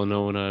like a well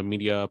known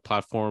media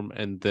platform,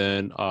 and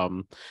then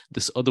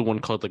this other one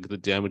called like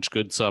the Damaged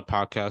Goods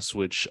podcast,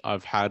 which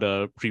I've had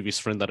a previous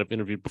friend that I've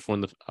interviewed before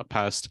in the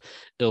past,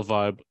 Ill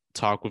Vibe,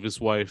 talk with his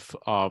wife.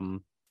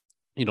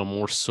 You know,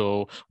 more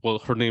so, well,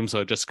 her name's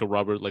Jessica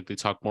Robert. Like they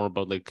talk more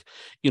about like,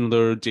 you know,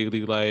 their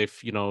daily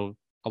life, you know,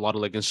 a lot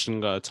of like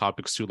interesting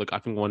topics too. Like I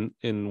think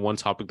one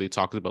topic they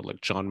talked about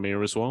like John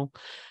Mayer as well.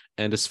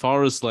 And as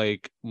far as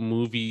like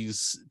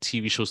movies,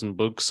 TV shows, and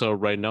books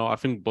right now, I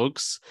think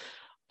books,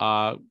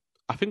 I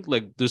think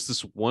like there's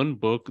this one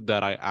book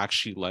that I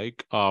actually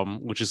like,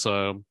 which is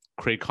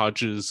Craig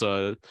Hodges'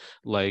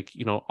 like,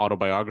 you know,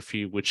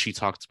 autobiography, which he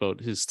talked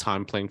about his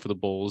time playing for the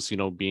Bulls, you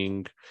know,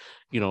 being,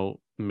 you know,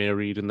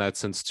 married in that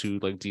sense to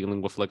like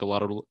dealing with like a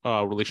lot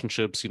of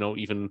relationships, you know,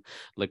 even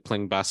like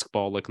playing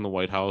basketball like in the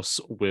White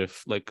House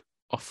with like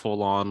a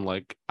full-on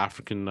like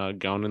African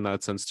gown in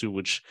that sense too,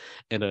 which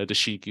and a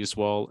dashiki as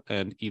well,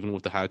 and even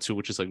with the hat too,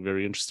 which is like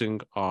very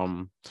interesting.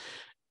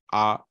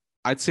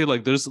 I'd say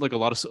like there's like a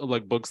lot of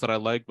like books that I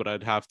like, but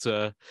I'd have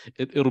to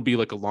it'll be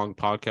like a long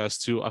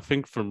podcast too. I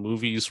think for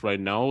movies right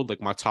now,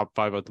 like my top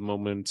 5 at the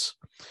moment,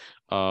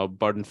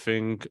 Barton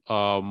Fink,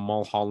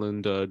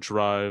 Mulholland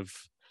Drive,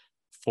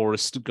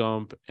 Forrest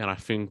Gump, and I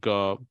think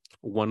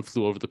One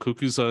Flew Over the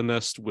Cuckoo's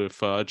Nest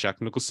with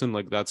Jack Nicholson.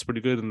 Like that's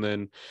pretty good. And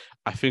then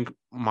I think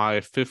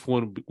my fifth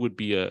one would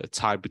be a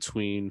tie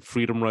between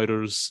Freedom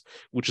Writers,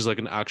 which is like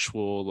an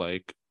actual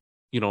like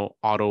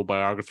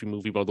autobiography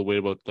movie, by the way,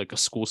 about like a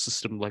school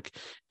system like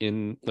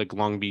in like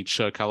Long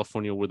Beach,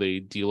 California, where they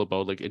deal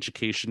about like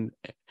education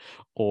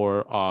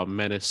or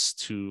menace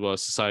to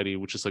society,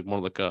 which is like more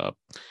like a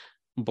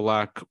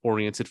black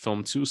oriented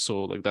film too.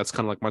 So like that's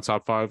kind of like my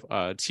top five.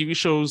 TV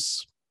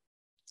shows,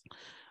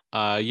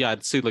 yeah,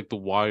 I'd say like The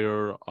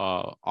Wire,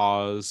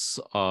 Oz,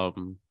 I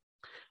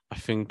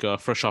think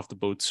Fresh Off the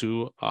Boat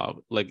too.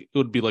 Like it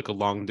would be like a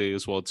long day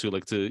as well too,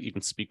 like to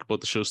even speak about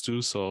the shows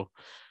too. So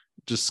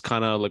just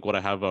kind of like what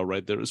I have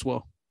right there as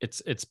well.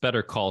 It's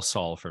Better Call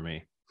Saul for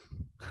me.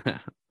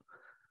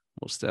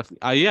 Most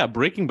definitely. Yeah,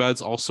 Breaking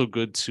Bad's also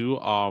good too.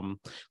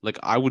 Like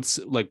I would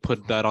like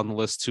put that on the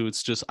list too.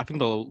 It's just I think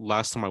the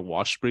last time I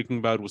watched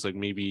Breaking Bad was like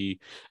maybe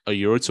a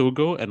year or two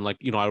ago, and like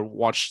I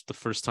watched the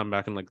first time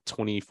back in like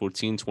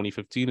 2014,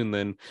 2015, and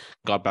then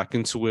got back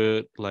into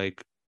it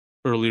like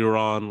earlier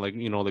on, like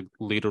like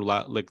later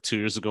like 2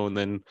 years ago, and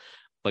then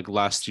like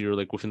last year,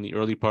 like within the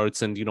early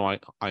parts, and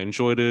I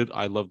enjoyed it.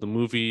 I love the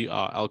movie,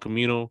 El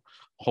Camino.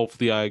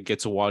 Hopefully I get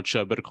to watch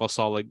Better Call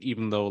Saul, like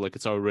even though like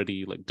it's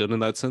already like done in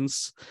that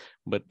sense.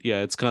 But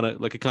yeah, it's kind of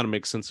like it kind of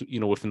makes sense,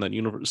 within that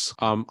universe.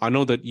 I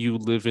know that you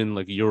live in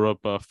like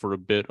Europe for a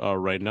bit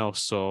right now.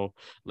 So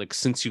like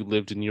since you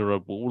lived in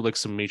Europe, what were like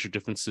some major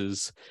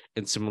differences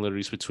and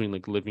similarities between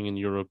like living in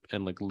Europe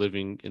and like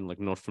living in like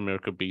North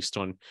America based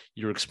on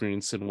your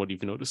experience and what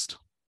you've noticed?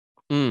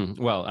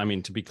 Well, I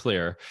mean, to be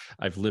clear,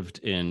 I've lived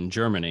in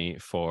Germany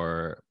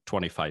for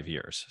 25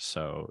 years,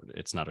 so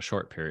it's not a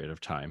short period of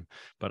time.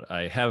 But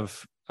I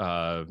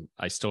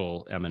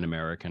still am an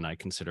American. I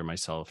consider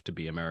myself to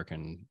be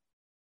American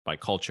by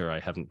culture.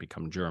 I haven't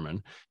become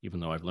German, even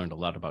though I've learned a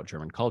lot about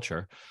German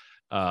culture.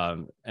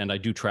 And I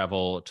do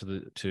travel to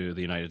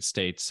the United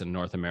States and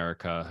North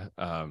America,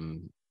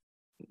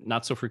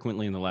 not so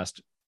frequently in the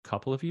last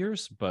couple of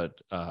years, but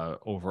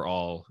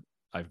overall,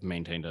 I've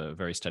maintained a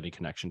very steady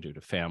connection due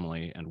to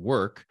family and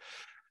work.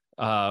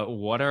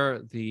 What are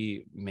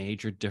the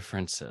major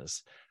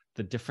differences?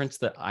 The difference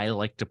that I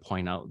like to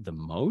point out the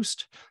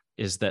most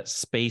is that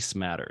space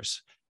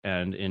matters.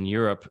 And in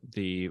Europe,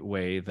 the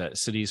way that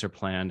cities are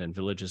planned and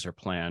villages are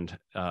planned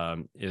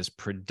is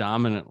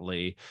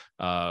predominantly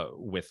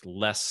with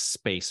less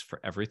space for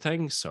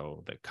everything.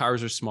 So the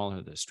cars are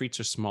smaller, the streets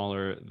are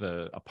smaller,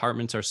 the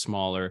apartments are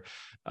smaller.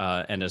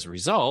 And as a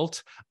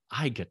result,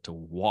 I get to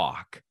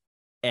walk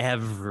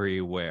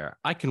everywhere.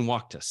 I can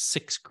walk to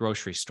 6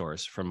 grocery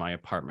stores from my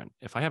apartment.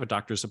 If I have a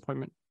doctor's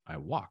appointment, I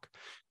walk.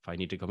 If I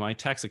need to go to my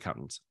tax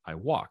accountant's, I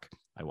walk.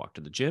 I walk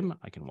to the gym.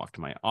 I can walk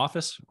to my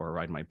office or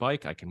ride my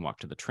bike. I can walk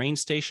to the train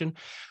station.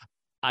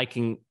 I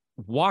can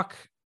walk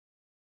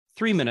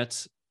 3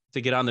 minutes to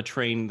get on the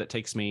train that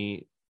takes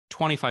me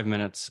 25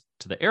 minutes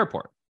to the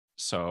airport.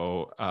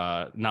 So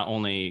not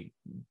only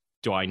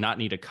do I not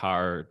need a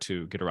car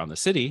to get around the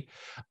city,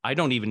 I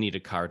don't even need a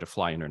car to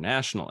fly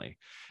internationally.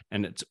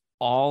 And it's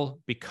all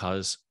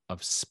because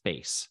of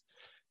space.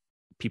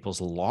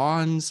 People's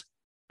lawns,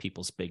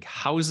 people's big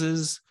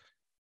houses,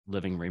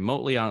 living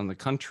remotely out in the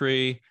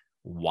country,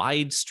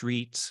 wide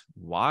streets,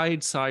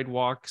 wide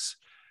sidewalks.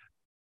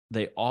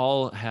 They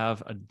all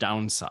have a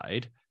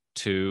downside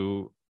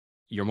to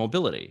your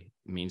mobility.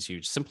 It means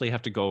you simply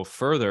have to go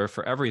further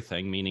for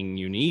everything, meaning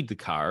you need the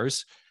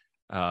cars.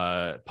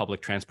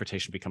 Public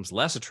transportation becomes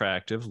less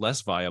attractive,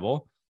 less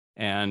viable.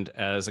 And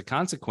as a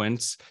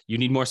consequence, you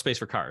need more space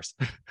for cars.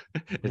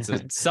 It's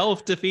a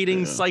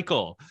self-defeating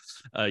cycle.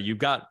 You've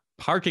got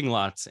parking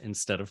lots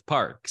instead of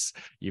parks.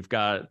 You've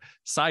got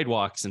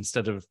sidewalks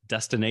instead of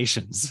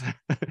destinations.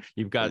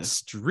 You've got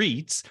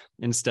streets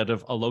instead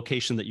of a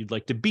location that you'd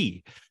like to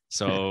be.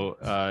 So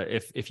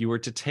if you were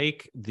to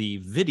take the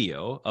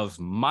video of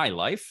my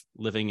life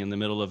living in the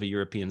middle of a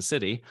European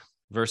city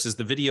versus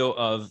the video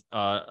of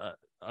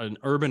an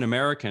urban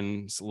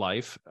American's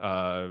life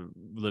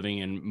living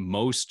in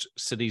most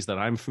cities that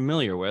I'm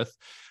familiar with,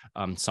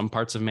 some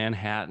parts of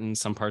Manhattan,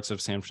 some parts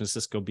of San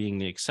Francisco being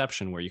the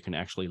exception, where you can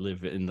actually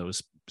live in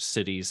those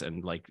cities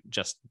and like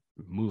just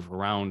move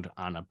around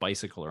on a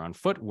bicycle or on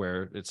foot,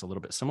 where it's a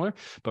little bit similar.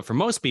 But for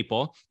most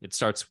people, it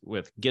starts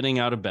with getting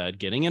out of bed,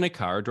 getting in a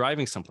car,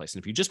 driving someplace.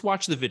 And if you just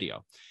watch the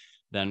video,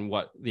 then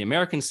what the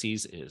American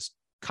sees is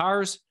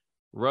cars,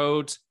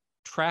 roads,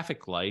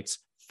 traffic lights,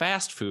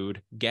 fast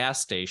food,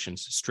 gas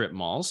stations, strip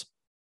malls.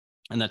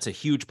 And that's a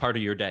huge part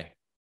of your day,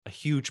 a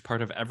huge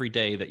part of every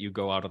day that you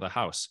go out of the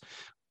house.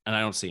 And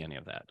I don't see any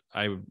of that.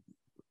 I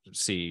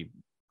see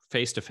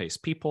face-to-face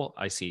people.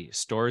 I see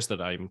stores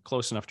that I'm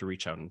close enough to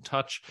reach out and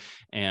touch,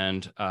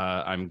 and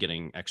I'm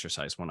getting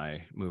exercise when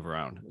I move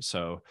around.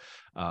 So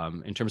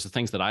in terms of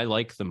things that I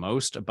like the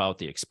most about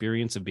the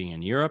experience of being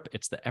in Europe,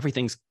 it's that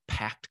everything's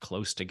packed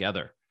close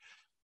together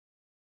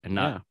and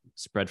not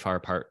spread far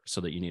apart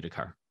so that you need a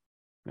car.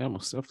 Yeah,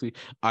 most definitely.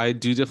 I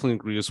do definitely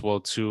agree as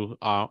well too.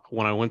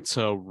 When I went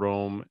to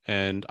Rome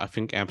and I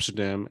think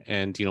Amsterdam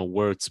and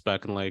Wurtz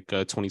back in like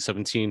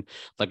 2017,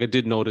 like I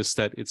did notice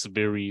that it's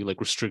very like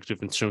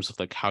restrictive in terms of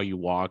like how you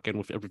walk and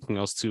with everything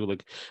else too.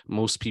 Like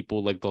most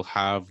people like they'll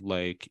have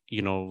like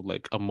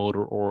like a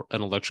motor or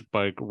an electric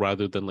bike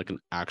rather than like an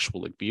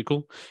actual like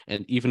vehicle.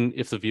 And even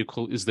if the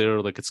vehicle is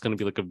there, like it's gonna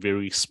be like a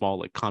very small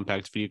like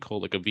compact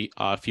vehicle, like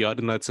a Fiat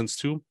in that sense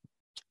too.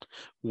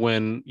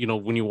 When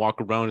you walk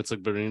around, it's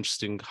like very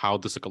interesting how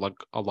there's like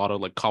a lot of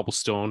like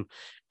cobblestone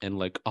and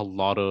like a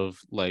lot of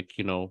like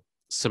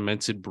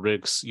cemented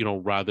bricks,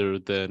 rather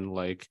than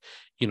like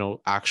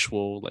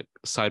actual like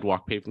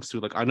sidewalk pavings too.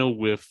 Like I know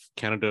with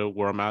Canada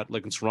where I'm at,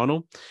 like in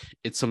Toronto,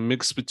 it's a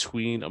mix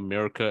between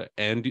America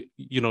and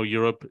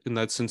Europe in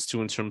that sense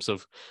too, in terms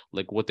of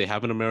like what they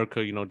have in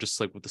America,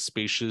 just like with the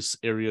spacious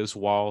areas,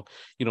 while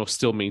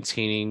still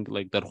maintaining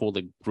like that whole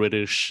like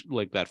British,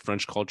 like that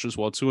French culture as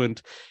well too.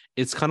 And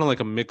it's kind of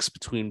like a mix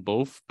between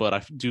both, but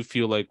I do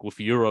feel like with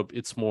Europe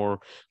it's more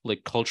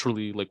like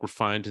culturally like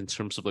refined in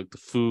terms of like the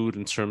food,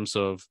 in terms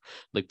of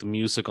like the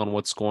music, on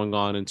what's going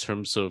on in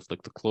terms of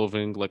like the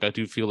clothing. Like I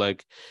do feel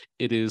like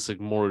it is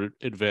like more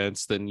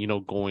advanced than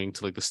going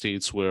to like the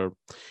States, where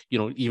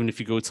even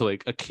if you go to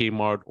like a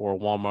Kmart or a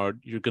Walmart,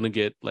 you're gonna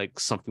get like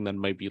something that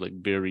might be like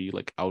very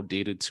like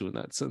outdated too in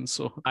that sense.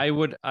 So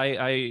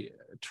I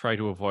try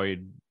to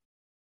avoid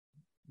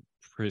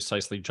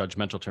precisely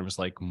judgmental terms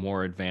like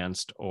more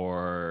advanced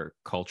or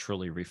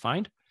culturally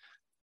refined.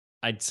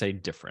 I'd say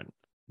different.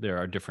 There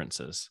are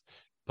differences,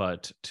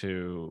 but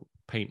to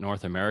paint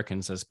North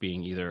Americans as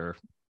being either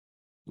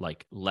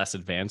like less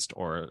advanced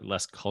or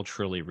less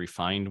culturally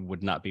refined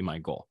would not be my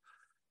goal.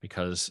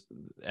 Because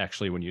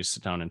actually, when you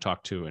sit down and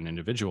talk to an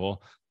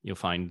individual, you'll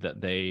find that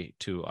they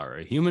too are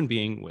a human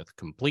being with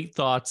complete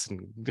thoughts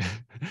and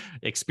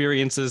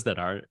experiences that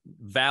are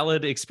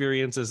valid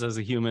experiences as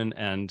a human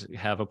and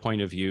have a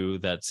point of view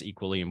that's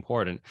equally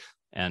important.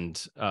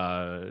 And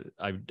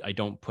I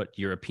don't put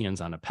Europeans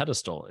on a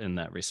pedestal in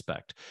that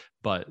respect,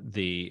 but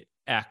the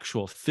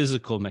actual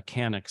physical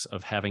mechanics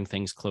of having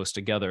things close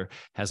together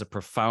has a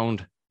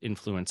profound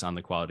influence on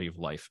the quality of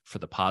life for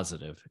the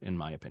positive, in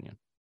my opinion.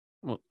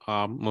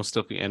 Well, most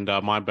definitely, and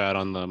my bad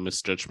on the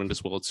misjudgment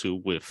as well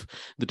too with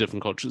the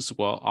different cultures as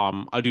well.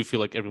 I do feel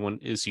like everyone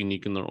is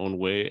unique in their own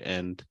way,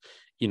 and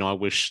I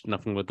wish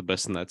nothing but the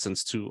best in that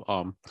sense too.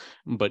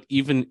 But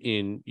even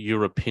in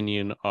your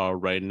opinion,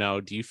 right now,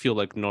 do you feel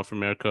like North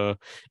America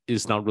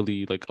is not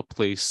really like a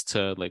place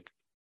to like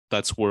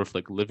that's worth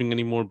like living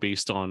anymore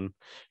based on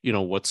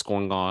what's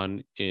going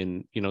on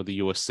in the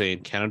USA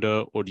and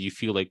Canada, or do you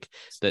feel like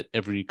that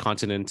every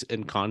continent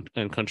and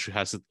country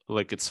has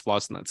like its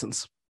flaws in that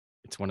sense?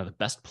 It's one of the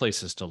best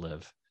places to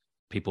live.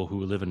 People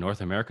who live in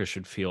North America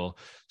should feel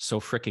so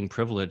freaking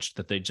privileged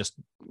that they just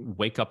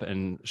wake up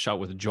and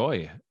shout with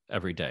joy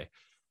every day.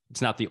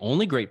 It's not the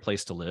only great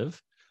place to live.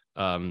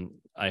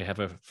 I have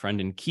a friend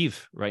in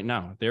Kyiv right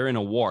now. They're in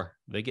a war.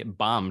 They get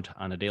bombed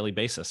on a daily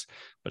basis.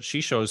 But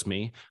she shows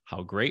me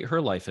how great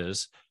her life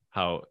is,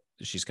 how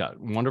she's got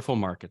wonderful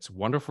markets,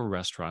 wonderful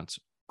restaurants,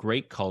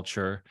 great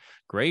culture,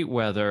 great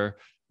weather,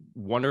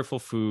 wonderful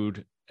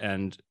food,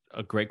 and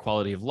a great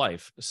quality of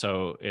life.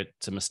 So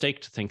it's a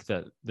mistake to think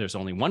that there's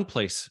only one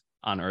place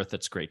on earth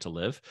that's great to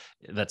live.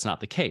 That's not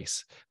the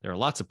case. There are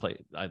lots of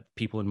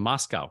people in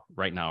Moscow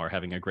right now are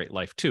having a great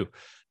life too.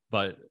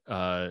 But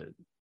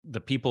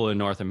the people in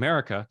North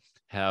America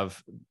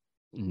have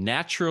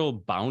natural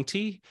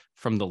bounty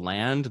from the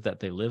land that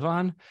they live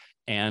on,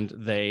 and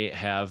they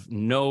have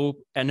no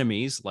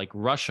enemies like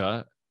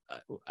Russia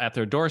at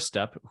their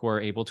doorstep who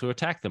are able to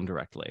attack them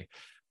directly.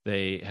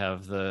 They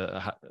have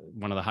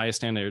one of the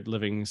highest standard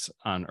livings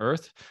on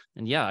earth.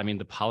 And yeah, I mean,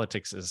 the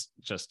politics is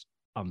just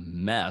a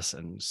mess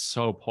and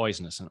so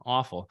poisonous and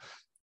awful.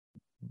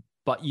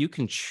 But you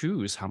can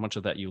choose how much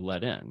of that you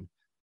let in.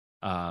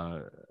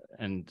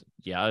 And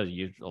yeah,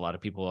 a lot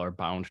of people are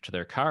bound to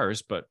their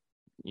cars, but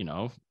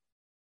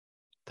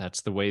that's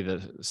the way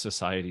the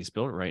society is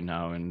built right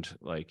now. And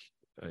like,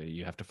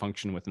 you have to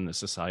function within the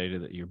society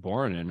that you're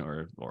born in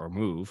or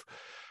move.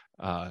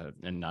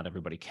 And not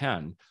everybody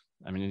can.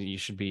 I mean, you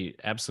should be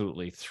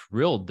absolutely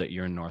thrilled that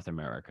you're in North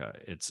America.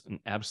 It's an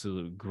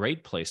absolute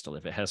great place to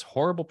live. It has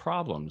horrible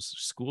problems,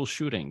 school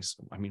shootings.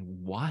 I mean,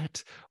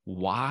 what?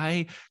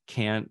 Why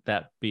can't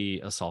that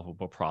be a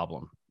solvable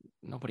problem?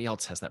 Nobody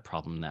else has that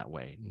problem that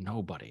way.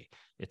 Nobody.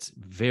 It's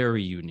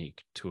very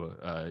unique to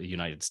the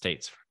United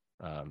States.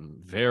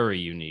 Very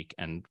unique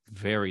and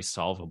very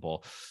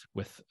solvable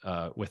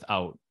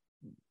without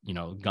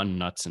gun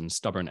nuts and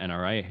stubborn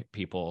NRA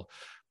people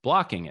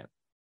blocking it.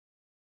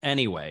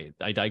 Anyway,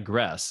 I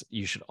digress.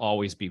 You should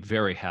always be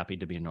very happy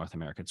to be in North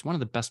America. It's one of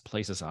the best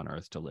places on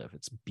earth to live.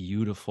 It's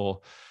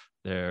beautiful.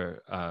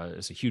 There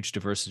is a huge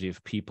diversity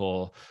of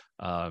people.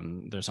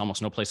 There's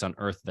almost no place on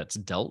earth that's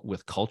dealt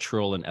with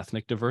cultural and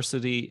ethnic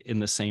diversity in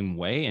the same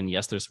way. And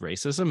yes, there's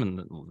racism,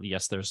 and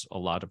yes, there's a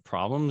lot of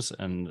problems,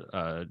 and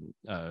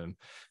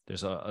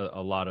there's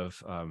a lot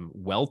of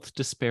wealth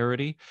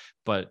disparity.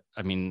 But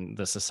I mean,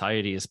 the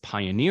society is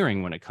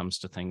pioneering when it comes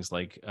to things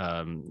like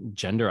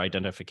gender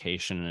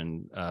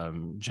identification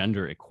and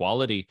gender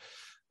equality.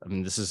 I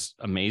mean, this is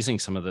amazing,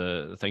 some of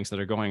the things that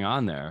are going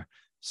on there.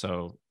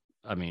 So,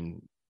 I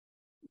mean,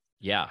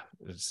 yeah,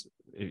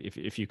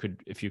 if you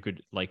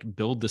could like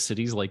build the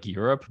cities like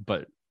Europe,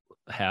 but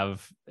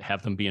have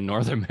them be in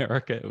North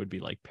America, it would be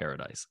like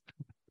paradise.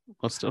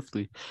 Most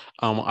definitely.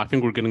 I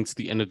think we're getting to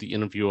the end of the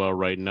interview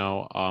right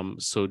now.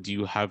 So do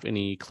you have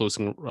any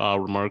closing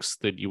remarks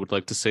that you would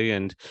like to say?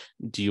 And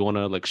do you want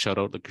to like shout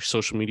out like your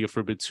social media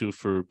for a bit too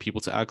for people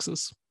to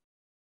access?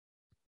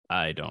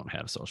 I don't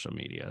have social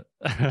media.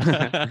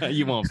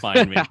 You won't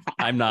find me.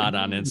 I'm not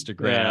on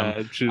Instagram.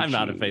 Yeah, true, I'm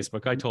not true. on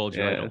Facebook. I told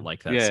you I don't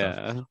like that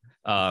stuff.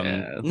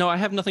 Yeah. No, I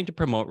have nothing to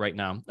promote right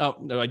now. Oh,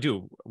 no, I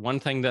do. One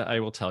thing that I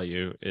will tell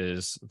you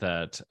is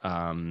that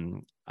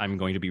I'm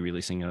going to be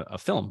releasing a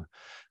film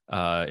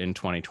in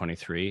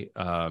 2023.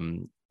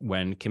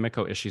 When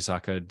Kimiko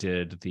Ishizaka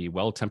did the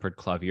Well-Tempered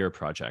Clavier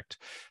project,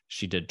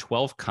 she did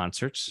 12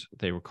 concerts.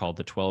 They were called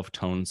the 12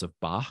 Tones of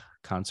Bach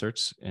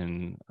concerts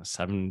in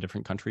 7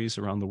 different countries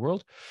around the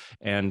world,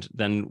 and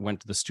then went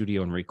to the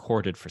studio and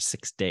recorded for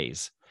 6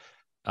 days.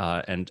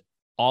 And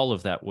all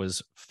of that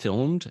was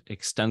filmed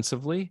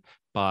extensively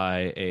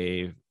by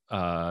a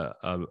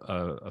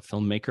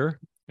filmmaker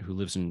who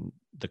lives in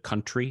the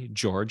country,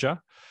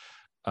 Georgia.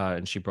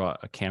 And she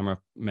brought a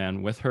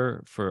cameraman with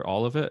her for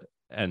all of it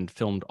and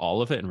filmed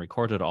all of it and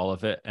recorded all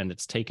of it. And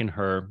it's taken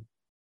her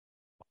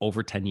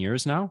over 10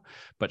 years now,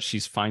 but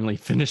she's finally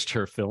finished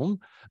her film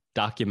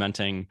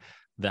documenting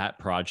that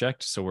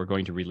project. So we're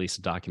going to release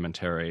a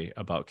documentary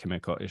about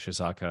Kimiko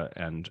Ishizaka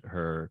and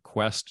her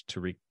quest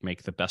to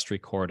make the best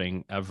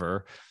recording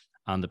ever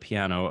on the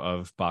piano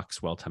of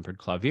Bach's Well-Tempered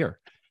Clavier.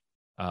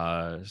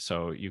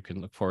 So you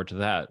can look forward to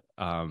that.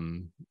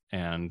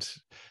 And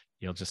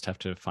you'll just have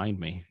to find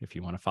me if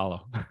you want to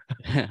follow.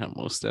 Yeah,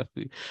 most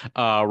definitely.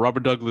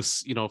 Robert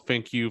Douglas,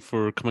 thank you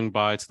for coming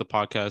by to the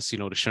podcast,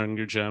 to sharing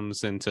your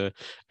gems and to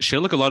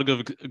share like a lot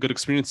of good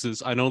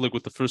experiences. I know like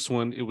with the first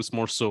one, it was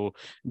more so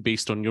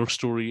based on your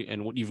story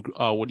and what you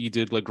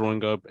did like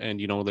growing up,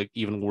 and like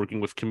even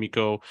working with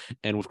Kimiko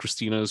and with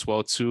Christina as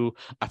well too.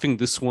 I think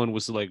this one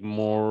was like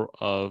more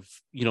of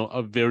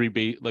a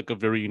very like a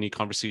very unique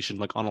conversation,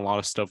 like on a lot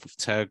of stuff with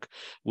tech,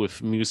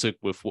 with music,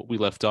 with what we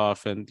left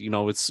off, and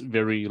it's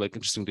very like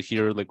interesting to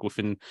hear like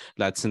within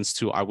that sense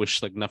too. I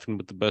wish like nothing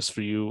but the best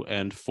for you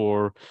and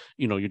for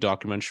your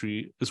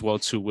documentary as well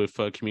too, with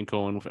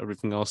Kimiko and with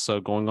everything else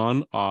going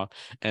on.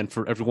 And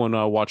for everyone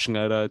watching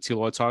at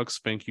TLOY Talks,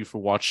 thank you for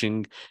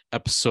watching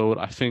episode.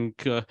 I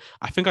think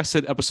I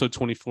said episode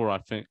 24. I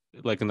think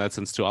like in that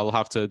sense too. I'll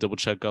have to double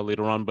check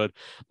later on, but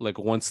like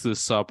once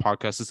this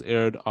podcast is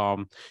aired,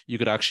 you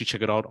could actually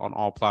check it out on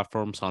all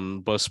platforms,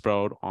 on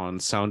Buzzsprout, on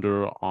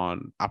Sounder,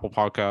 on Apple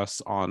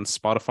Podcasts, on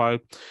Spotify.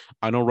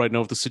 I know right now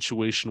with the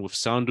situation with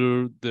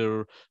Sounder,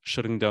 they're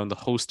shutting down the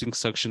hosting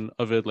section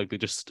of it. Like they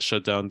just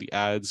shut down the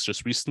ads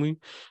just recently.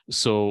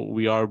 So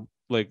we are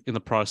like in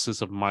the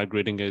process of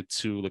migrating it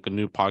to like a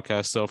new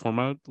podcast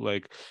format,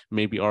 like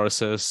maybe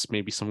RSS,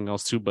 maybe something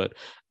else too, but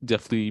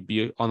definitely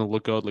be on the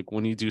lookout like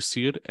when you do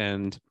see it.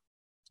 And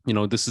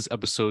this is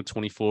episode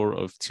 24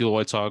 of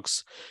TLOY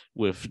Talks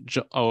with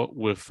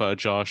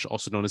Josh,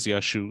 also known as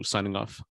Yashu, signing off.